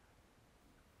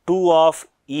 2 of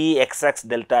Exx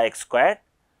delta x squared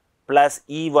plus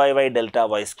Eyy delta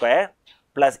y squared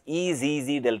plus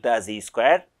Ezz delta z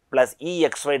squared plus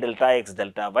Exy delta x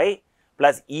delta y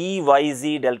plus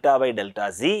Eyz delta y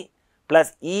delta z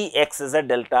plus Exz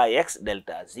delta x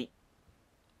delta z,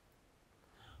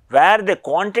 where the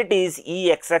quantities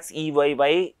Exx,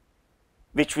 Eyy,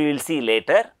 which we will see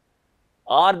later,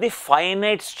 are the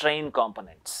finite strain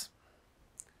components.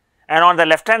 And on the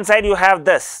left hand side you have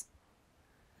this.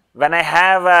 When I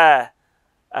have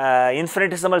a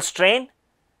infinitesimal strain,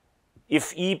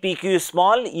 if EPQ is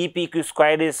small, EPQ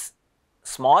squared is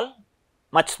small,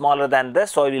 much smaller than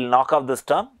this. So, I will knock off this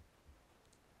term,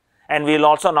 and we will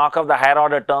also knock off the higher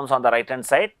order terms on the right hand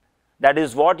side. That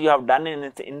is what you have done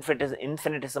in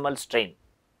infinitesimal strain.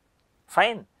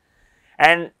 Fine.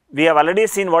 And we have already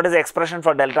seen what is the expression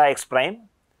for delta x prime.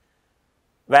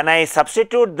 When I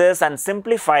substitute this and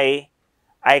simplify,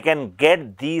 I can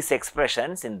get these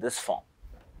expressions in this form.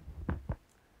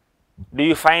 Do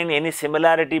you find any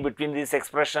similarity between these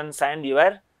expressions and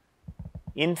your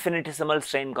infinitesimal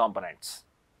strain components?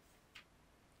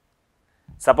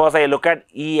 Suppose I look at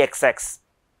Exx,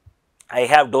 I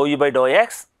have dou u by dou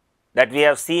x that we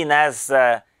have seen as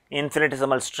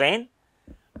infinitesimal strain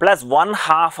plus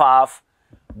 1/2 of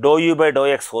dou u by dou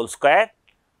x whole square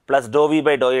plus dou v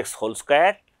by dou x whole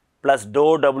square plus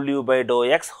dou w by dou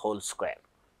x whole square.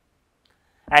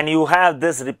 And you have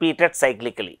this repeated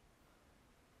cyclically.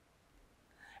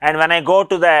 And when I go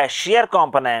to the shear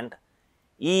component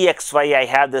Exy, I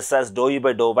have this as dou u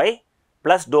by dou y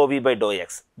plus dou v by dou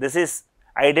x. This is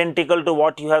identical to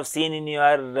what you have seen in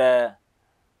your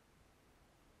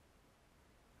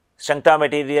strength of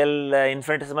material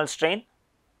infinitesimal strain.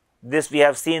 This we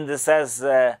have seen this as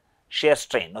shear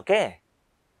strain, okay.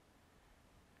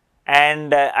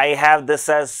 And I have this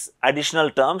as additional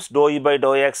terms dou u by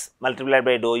dou x multiplied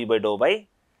by dou u by dou y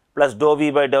plus dou v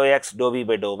by dou x dou v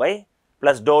by dou y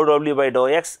plus dou w by dou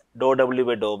x dou w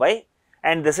by dou y,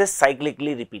 and this is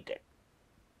cyclically repeated.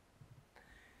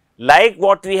 Like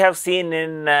what we have seen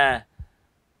in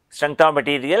strength of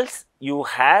materials, you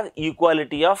have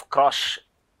equality of cross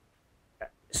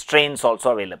strains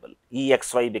also available.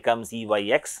 Exy becomes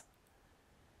Eyx,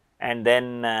 and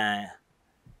then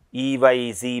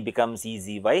Eyz becomes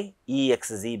Ezy,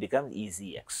 Exz becomes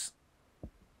Ezx.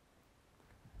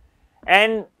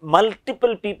 And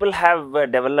multiple people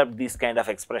have developed these kind of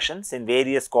expressions in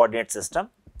various coordinate system.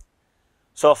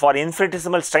 So, for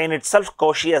infinitesimal strain itself,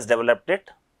 Cauchy has developed it,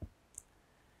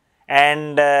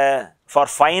 and for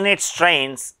finite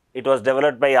strains it was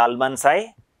developed by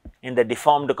Almansai in the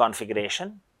deformed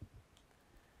configuration.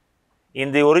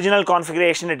 In the original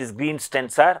configuration it is Green's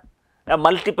tensor,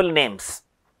 multiple names.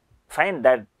 Fine,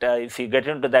 that if you get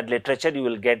into that literature you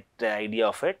will get the idea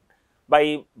of it.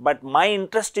 But my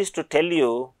interest is to tell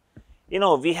you,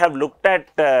 we have looked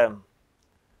at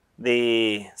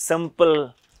the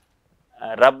simple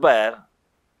rubber.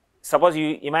 Suppose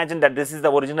you imagine that this is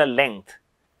the original length.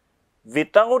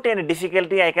 Without any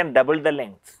difficulty I can double the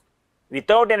length.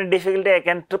 Without any difficulty I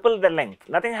can triple the length.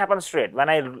 Nothing happens to it. When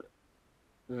I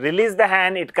release the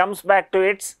hand, it comes back to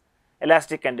its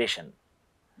elastic condition.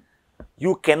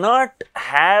 You cannot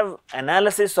have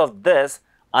analysis of this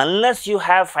unless you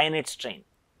have finite strain,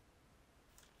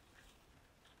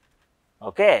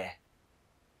 okay,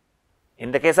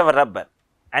 in the case of a rubber.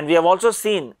 And we have also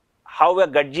seen how a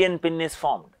Gudgeon pin is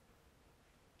formed.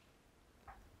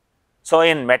 So,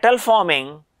 in metal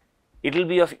forming it will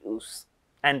be of use,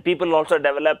 and people also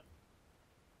develop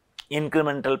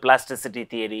incremental plasticity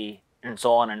theory and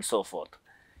so on and so forth.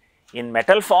 In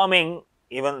metal forming,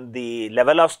 even the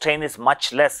level of strain is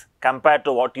much less compared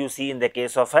to what you see in the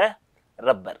case of a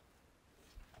rubber.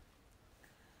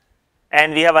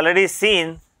 And we have already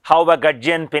seen how a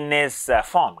Gudgeon pin is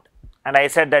formed, and I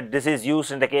said that this is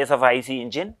used in the case of IC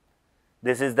engine.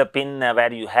 This is the pin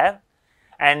where you have,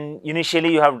 and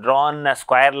initially you have drawn a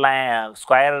square line,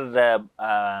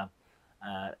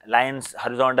 lines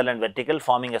horizontal and vertical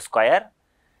forming a square,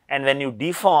 and when you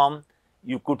deform,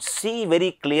 you could see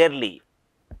very clearly.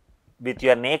 With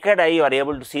your naked eye, you are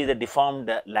able to see the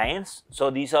deformed lines. So,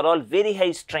 these are all very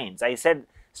high strains. I said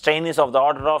strain is of the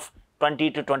order of 20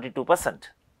 to 22%.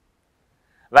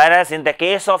 Whereas, in the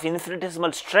case of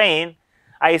infinitesimal strain,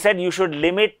 I said you should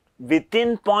limit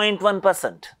within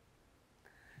 0.1%.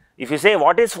 If you say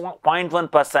what is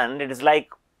 0.1%, it is like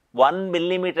 1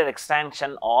 millimeter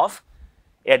extension of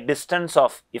a distance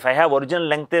of, if I have original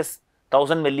length is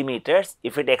 1000 millimeters,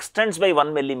 if it extends by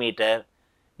 1 millimeter,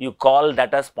 you call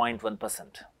that as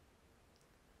 0.1%.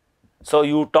 So,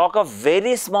 you talk of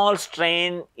very small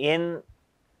strain in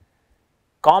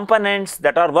components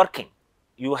that are working.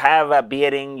 You have a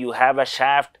bearing, you have a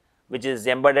shaft which is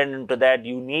embedded into that,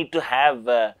 you need to have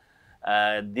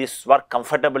this work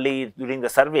comfortably during the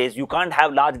surveys, you can't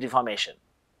have large deformation.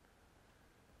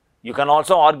 You can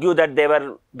also argue that they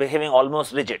were behaving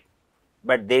almost rigid,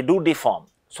 but they do deform.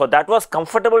 So, that was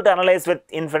comfortable to analyze with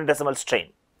infinitesimal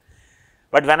strain.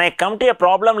 But when I come to a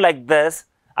problem like this,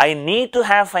 I need to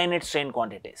have finite strain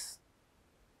quantities.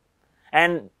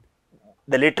 And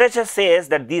the literature says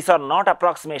that these are not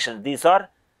approximations, these are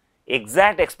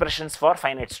exact expressions for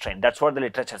finite strain. That is what the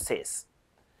literature says.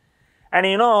 And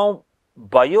you know,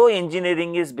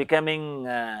 bioengineering is becoming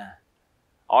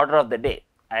order of the day.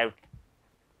 I have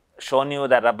shown you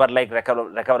the rubber like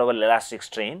recoverable elastic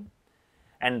strain,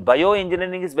 and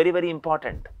bioengineering is very, very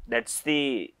important. That is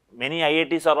the, many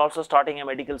IITs are also starting a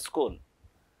medical school.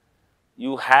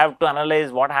 You have to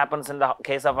analyze what happens in the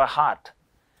case of a heart.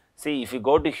 See, if you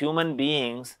go to human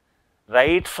beings,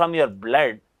 right from your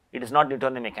blood, it is not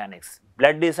Newtonian mechanics.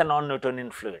 Blood is a non-Newtonian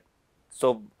fluid.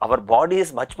 So, our body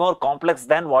is much more complex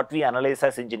than what we analyze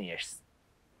as engineers.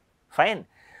 Fine.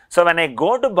 So, when I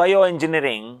go to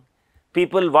bioengineering,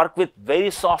 people work with very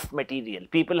soft material.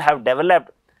 People have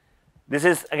developed, this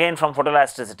is again from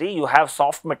photoelasticity, you have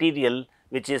soft material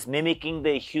which is mimicking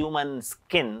the human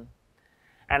skin,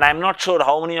 and I am not sure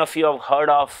how many of you have heard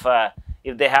of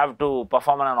if they have to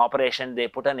perform an operation, they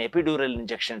put an epidural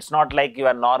injection. It is not like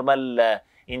your normal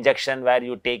injection where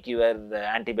you take your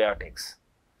antibiotics.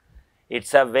 It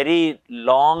is a very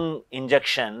long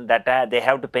injection that they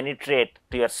have to penetrate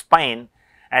to your spine,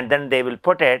 and then they will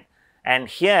put it, and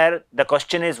here the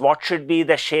question is what should be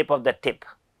the shape of the tip.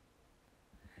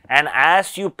 And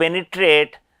as you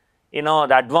penetrate, you know,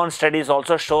 the advanced studies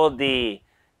also show the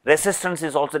resistance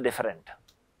is also different.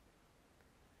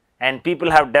 And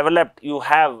people have developed, you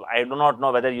have, I do not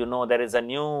know whether you know, there is a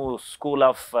new school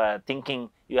of thinking,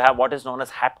 you have what is known as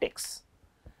haptics,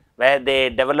 where they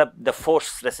develop the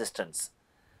force resistance.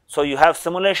 So, you have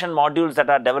simulation modules that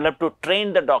are developed to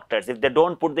train the doctors. If they do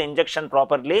not put the injection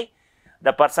properly,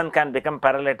 the person can become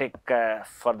paralytic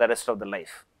for the rest of the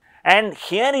life. And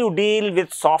here you deal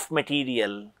with soft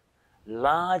material,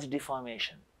 large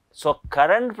deformation. So,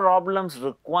 current problems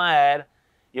require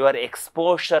your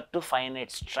exposure to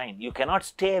finite strain. You cannot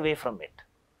stay away from it.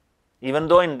 Even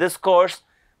though in this course,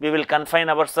 we will confine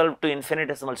ourselves to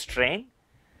infinitesimal strain,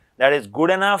 that is good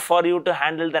enough for you to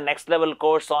handle the next level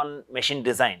course on machine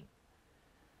design.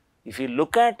 If you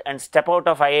look at and step out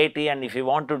of IIT, and if you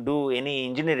want to do any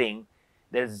engineering,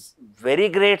 there is very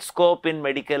great scope in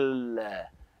medical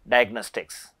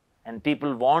diagnostics, and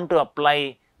people want to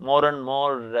apply more and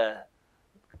more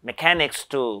mechanics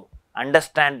to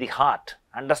understand the heart,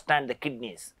 understand the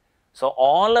kidneys. So,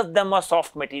 all of them are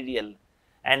soft material,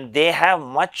 and they have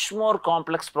much more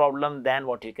complex problem than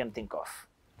what you can think of.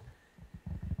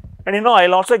 And you know, I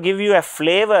will also give you a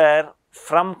flavor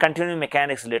from continuum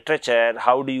mechanics literature,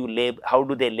 how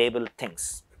do they label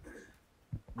things.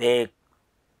 We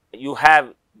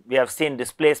have seen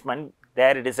displacement,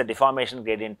 there it is a deformation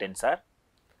gradient tensor,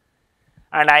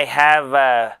 and I have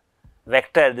a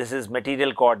vector, this is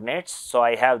material coordinates. So,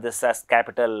 I have this as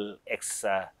capital X,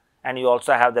 and you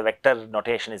also have the vector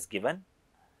notation is given,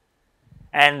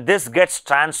 and this gets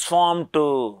transformed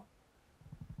to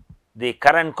the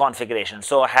current configuration.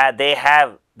 So,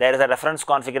 there is a reference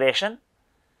configuration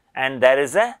and there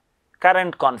is a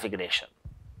current configuration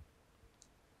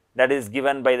that is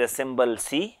given by the symbol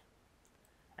C,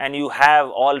 and you have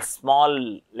all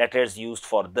small letters used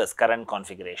for this current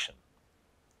configuration,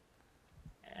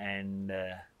 and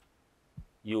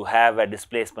you have a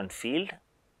displacement field,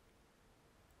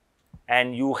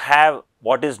 and you have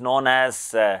what is known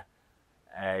as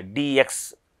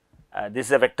dx, this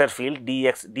is a vector field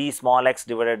dx, d small x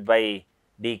divided by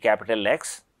d capital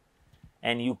X,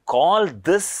 and you call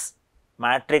this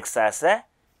matrix as a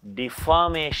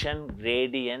deformation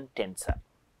gradient tensor,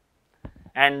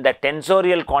 and the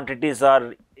tensorial quantities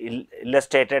are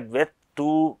illustrated with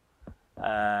two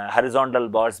horizontal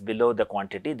bars below the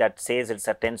quantity that says it is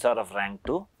a tensor of rank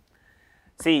 2,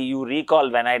 See, you recall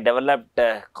when I developed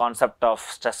the concept of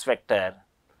stress vector,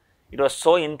 it was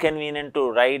so inconvenient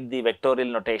to write the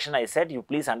vectorial notation. I said, you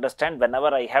please understand, whenever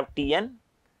I have Tn,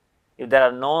 if there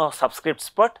are no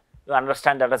subscripts put, you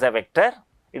understand that as a vector,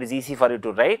 it is easy for you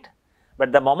to write.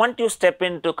 But the moment you step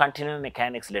into continuum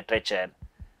mechanics literature,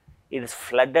 it is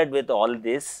flooded with all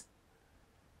these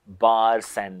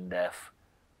bars, and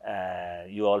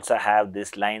you also have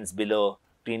these lines below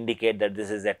to indicate that this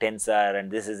is a tensor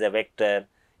and this is a vector.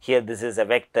 Here this is a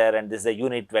vector and this is a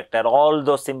unit vector. All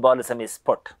those symbolism is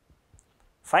put.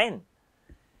 Fine.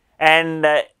 And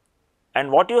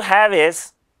what you have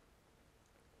is,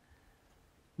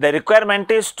 the requirement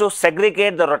is to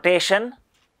segregate the rotation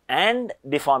and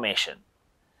deformation.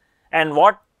 And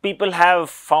what people have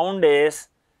found is,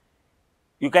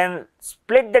 you can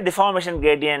split the deformation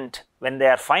gradient when they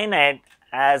are finite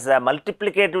as a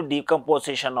multiplicative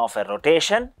decomposition of a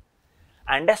rotation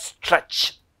and a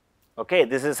stretch. Okay,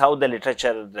 this is how the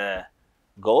literature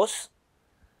goes.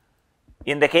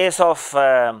 In the case of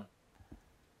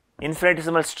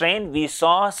infinitesimal strain, we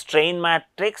saw strain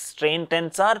matrix, strain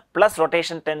tensor plus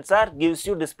rotation tensor gives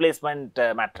you displacement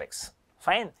matrix.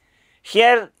 Fine.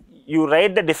 Here you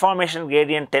write the deformation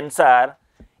gradient tensor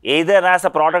either as a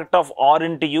product of R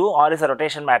into U or is a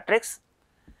rotation matrix,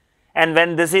 and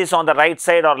when this is on the right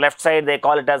side or left side, they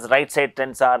call it as right side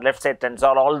tensor, left side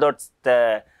tensor, all those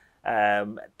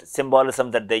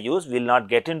symbolism that they use. We will not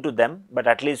get into them, but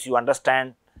at least you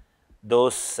understand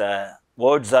those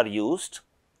words are used.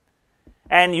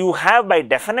 And you have, by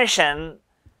definition,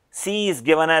 C is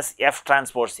given as F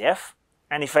transpose F,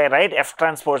 and if I write F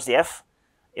transpose F,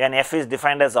 and F is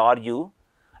defined as RU,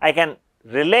 I can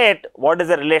relate what is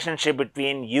the relationship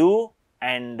between U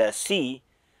and C.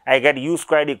 I get U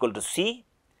squared equal to C,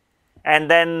 and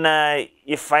then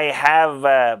if I have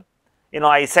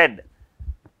I said,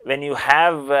 when you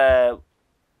have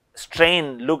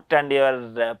strain looked under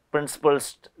your principal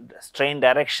strain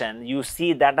direction, you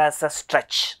see that as a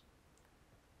stretch,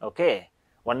 okay,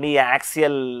 only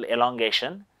axial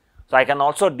elongation. So, I can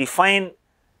also define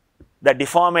the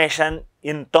deformation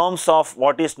in terms of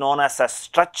what is known as a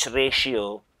stretch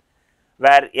ratio,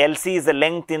 where LC is the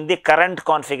length in the current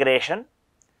configuration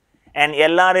and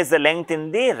LR is the length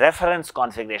in the reference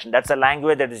configuration. That is a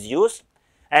language that is used,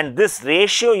 and this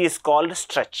ratio is called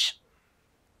stretch.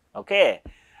 Okay.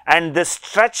 And this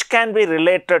stretch can be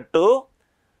related to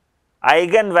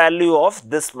eigenvalue of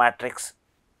this matrix,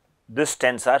 this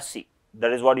tensor C.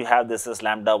 That is what you have, this is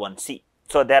lambda 1 C.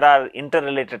 So, there are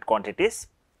interrelated quantities.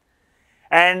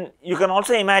 And you can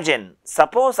also imagine,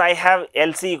 suppose I have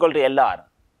LC equal to LR,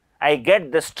 I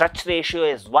get the stretch ratio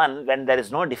is 1 when there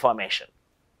is no deformation,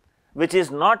 which is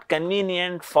not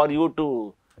convenient for you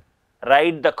to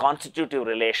write the constitutive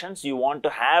relations. You want to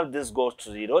have this goes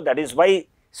to 0. That is why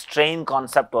strain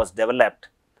concept was developed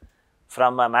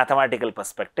from a mathematical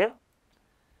perspective.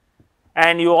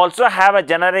 And you also have a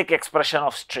generic expression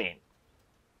of strain.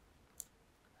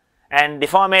 And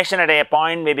deformation at a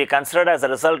point may be considered as a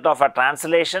result of a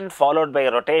translation followed by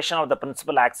a rotation of the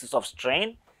principal axis of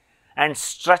strain and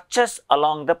stretches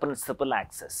along the principal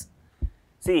axis.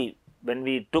 See, when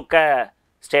we took a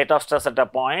state of stress at a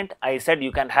point, I said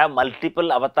you can have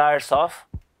multiple avatars of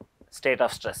state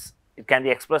of stress. It can be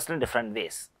expressed in different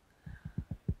ways.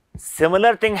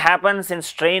 Similar thing happens in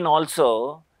strain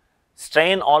also.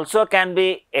 Strain also can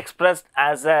be expressed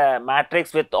as a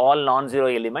matrix with all non-zero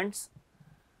elements.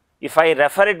 If I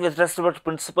refer it with respect to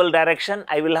principal direction,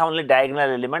 I will have only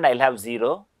diagonal element, I will have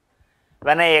 0.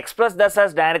 When I express this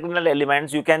as diagonal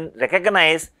elements, you can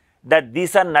recognize that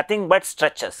these are nothing but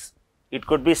stretches. It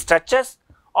could be stretches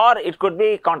or it could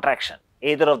be contraction,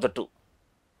 either of the two.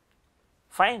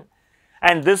 Fine.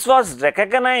 And this was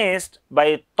recognized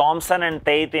by Thomson and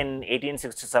Tait in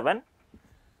 1867,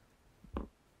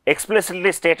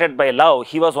 explicitly stated by Love.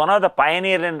 He was one of the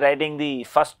pioneers in writing the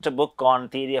first book on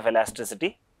theory of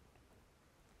elasticity.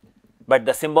 But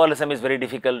the symbolism is very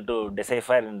difficult to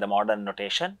decipher in the modern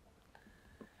notation.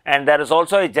 And there is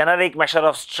also a generic measure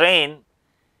of strain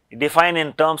defined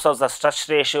in terms of the stretch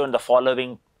ratio in the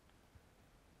following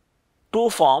two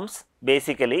forms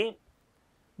basically,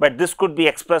 but this could be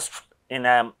expressed in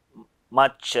a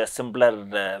much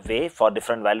simpler way for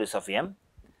different values of m.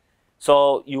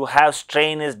 So, you have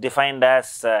strain is defined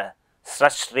as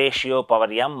stretch ratio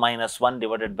power m minus 1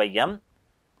 divided by m,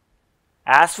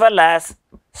 as well as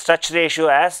stretch ratio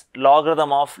as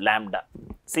logarithm of lambda.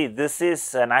 See, this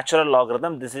is a natural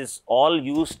logarithm. This is all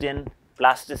used in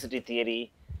plasticity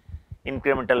theory,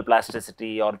 incremental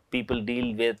plasticity, or people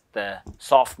deal with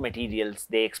soft materials.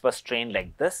 They express strain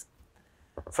like this.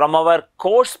 From our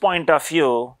course point of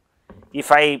view,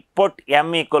 if I put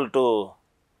m equal to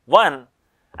One,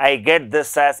 I get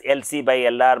this as LC by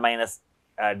LR minus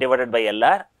divided by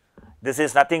LR. This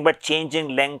is nothing but change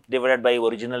in length divided by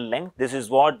original length. This is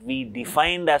what we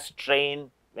defined as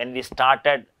strain when we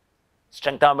started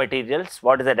strength of materials.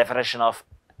 What is the definition of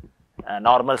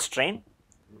normal strain?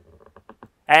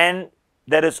 And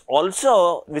there is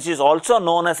also, which is also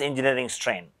known as engineering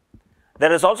strain.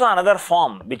 There is also another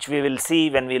form which we will see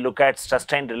when we look at stress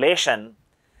strain relation.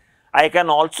 I can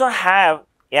also have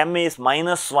M is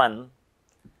 -1.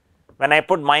 When I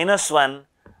put -1,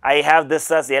 I have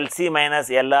this as LC minus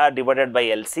LR divided by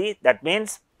LC. That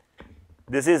means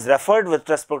this is referred with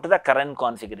respect to the current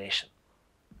configuration.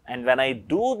 And when I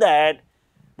do that,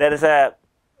 there is a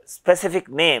specific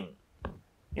name.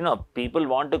 You know, people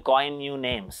want to coin new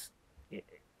names.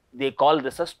 They call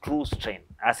this as true strain,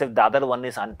 as if the other one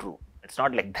is untrue. It's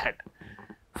not like that.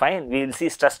 Fine, we will see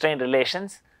stress strain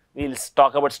relations, we will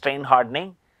talk about strain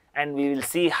hardening, and we will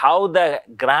see how the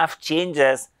graph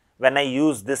changes when I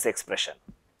use this expression.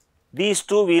 These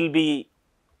two we will be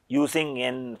using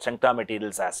in strength of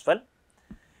materials as well.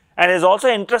 And it is also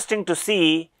interesting to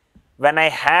see when I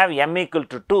have M equal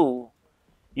to 2,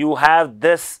 you have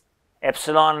this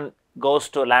epsilon goes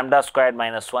to lambda squared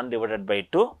minus 1 divided by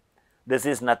 2. This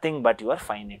is nothing but your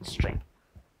finite strain.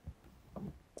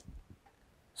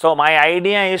 So, my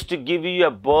idea is to give you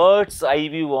a bird's eye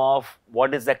view of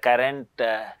what is the current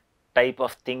type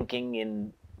of thinking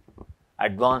in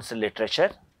advanced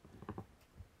literature.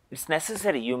 It is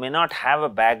necessary. You may not have a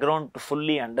background to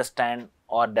fully understand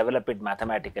or develop it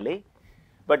mathematically,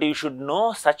 but you should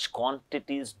know such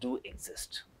quantities do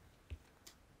exist.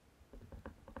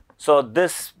 So,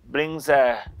 this brings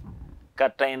a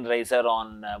curtain raiser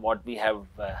on what we have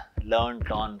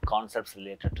learned on concepts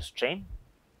related to strain.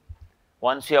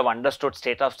 Once you have understood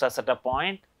state of stress at a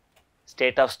point,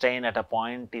 state of strain at a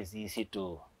point is easy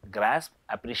to grasp,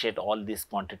 appreciate all these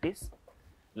quantities.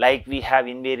 Like we have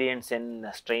invariance in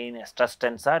strain stress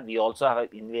tensor, we also have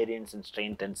invariance in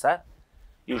strain tensor.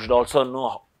 You should also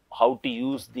know how to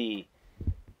use the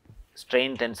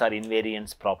strain tensor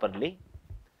invariance properly.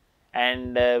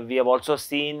 And we have also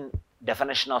seen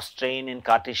definition of strain in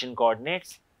Cartesian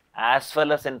coordinates as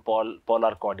well as in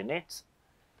polar coordinates.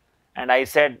 And I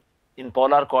said in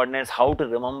polar coordinates how to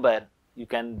remember, you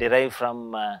can derive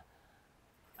from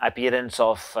appearance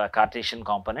of Cartesian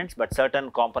components, but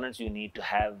certain components you need to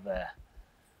have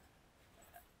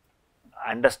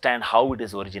understand how it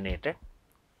is originated.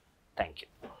 Thank you.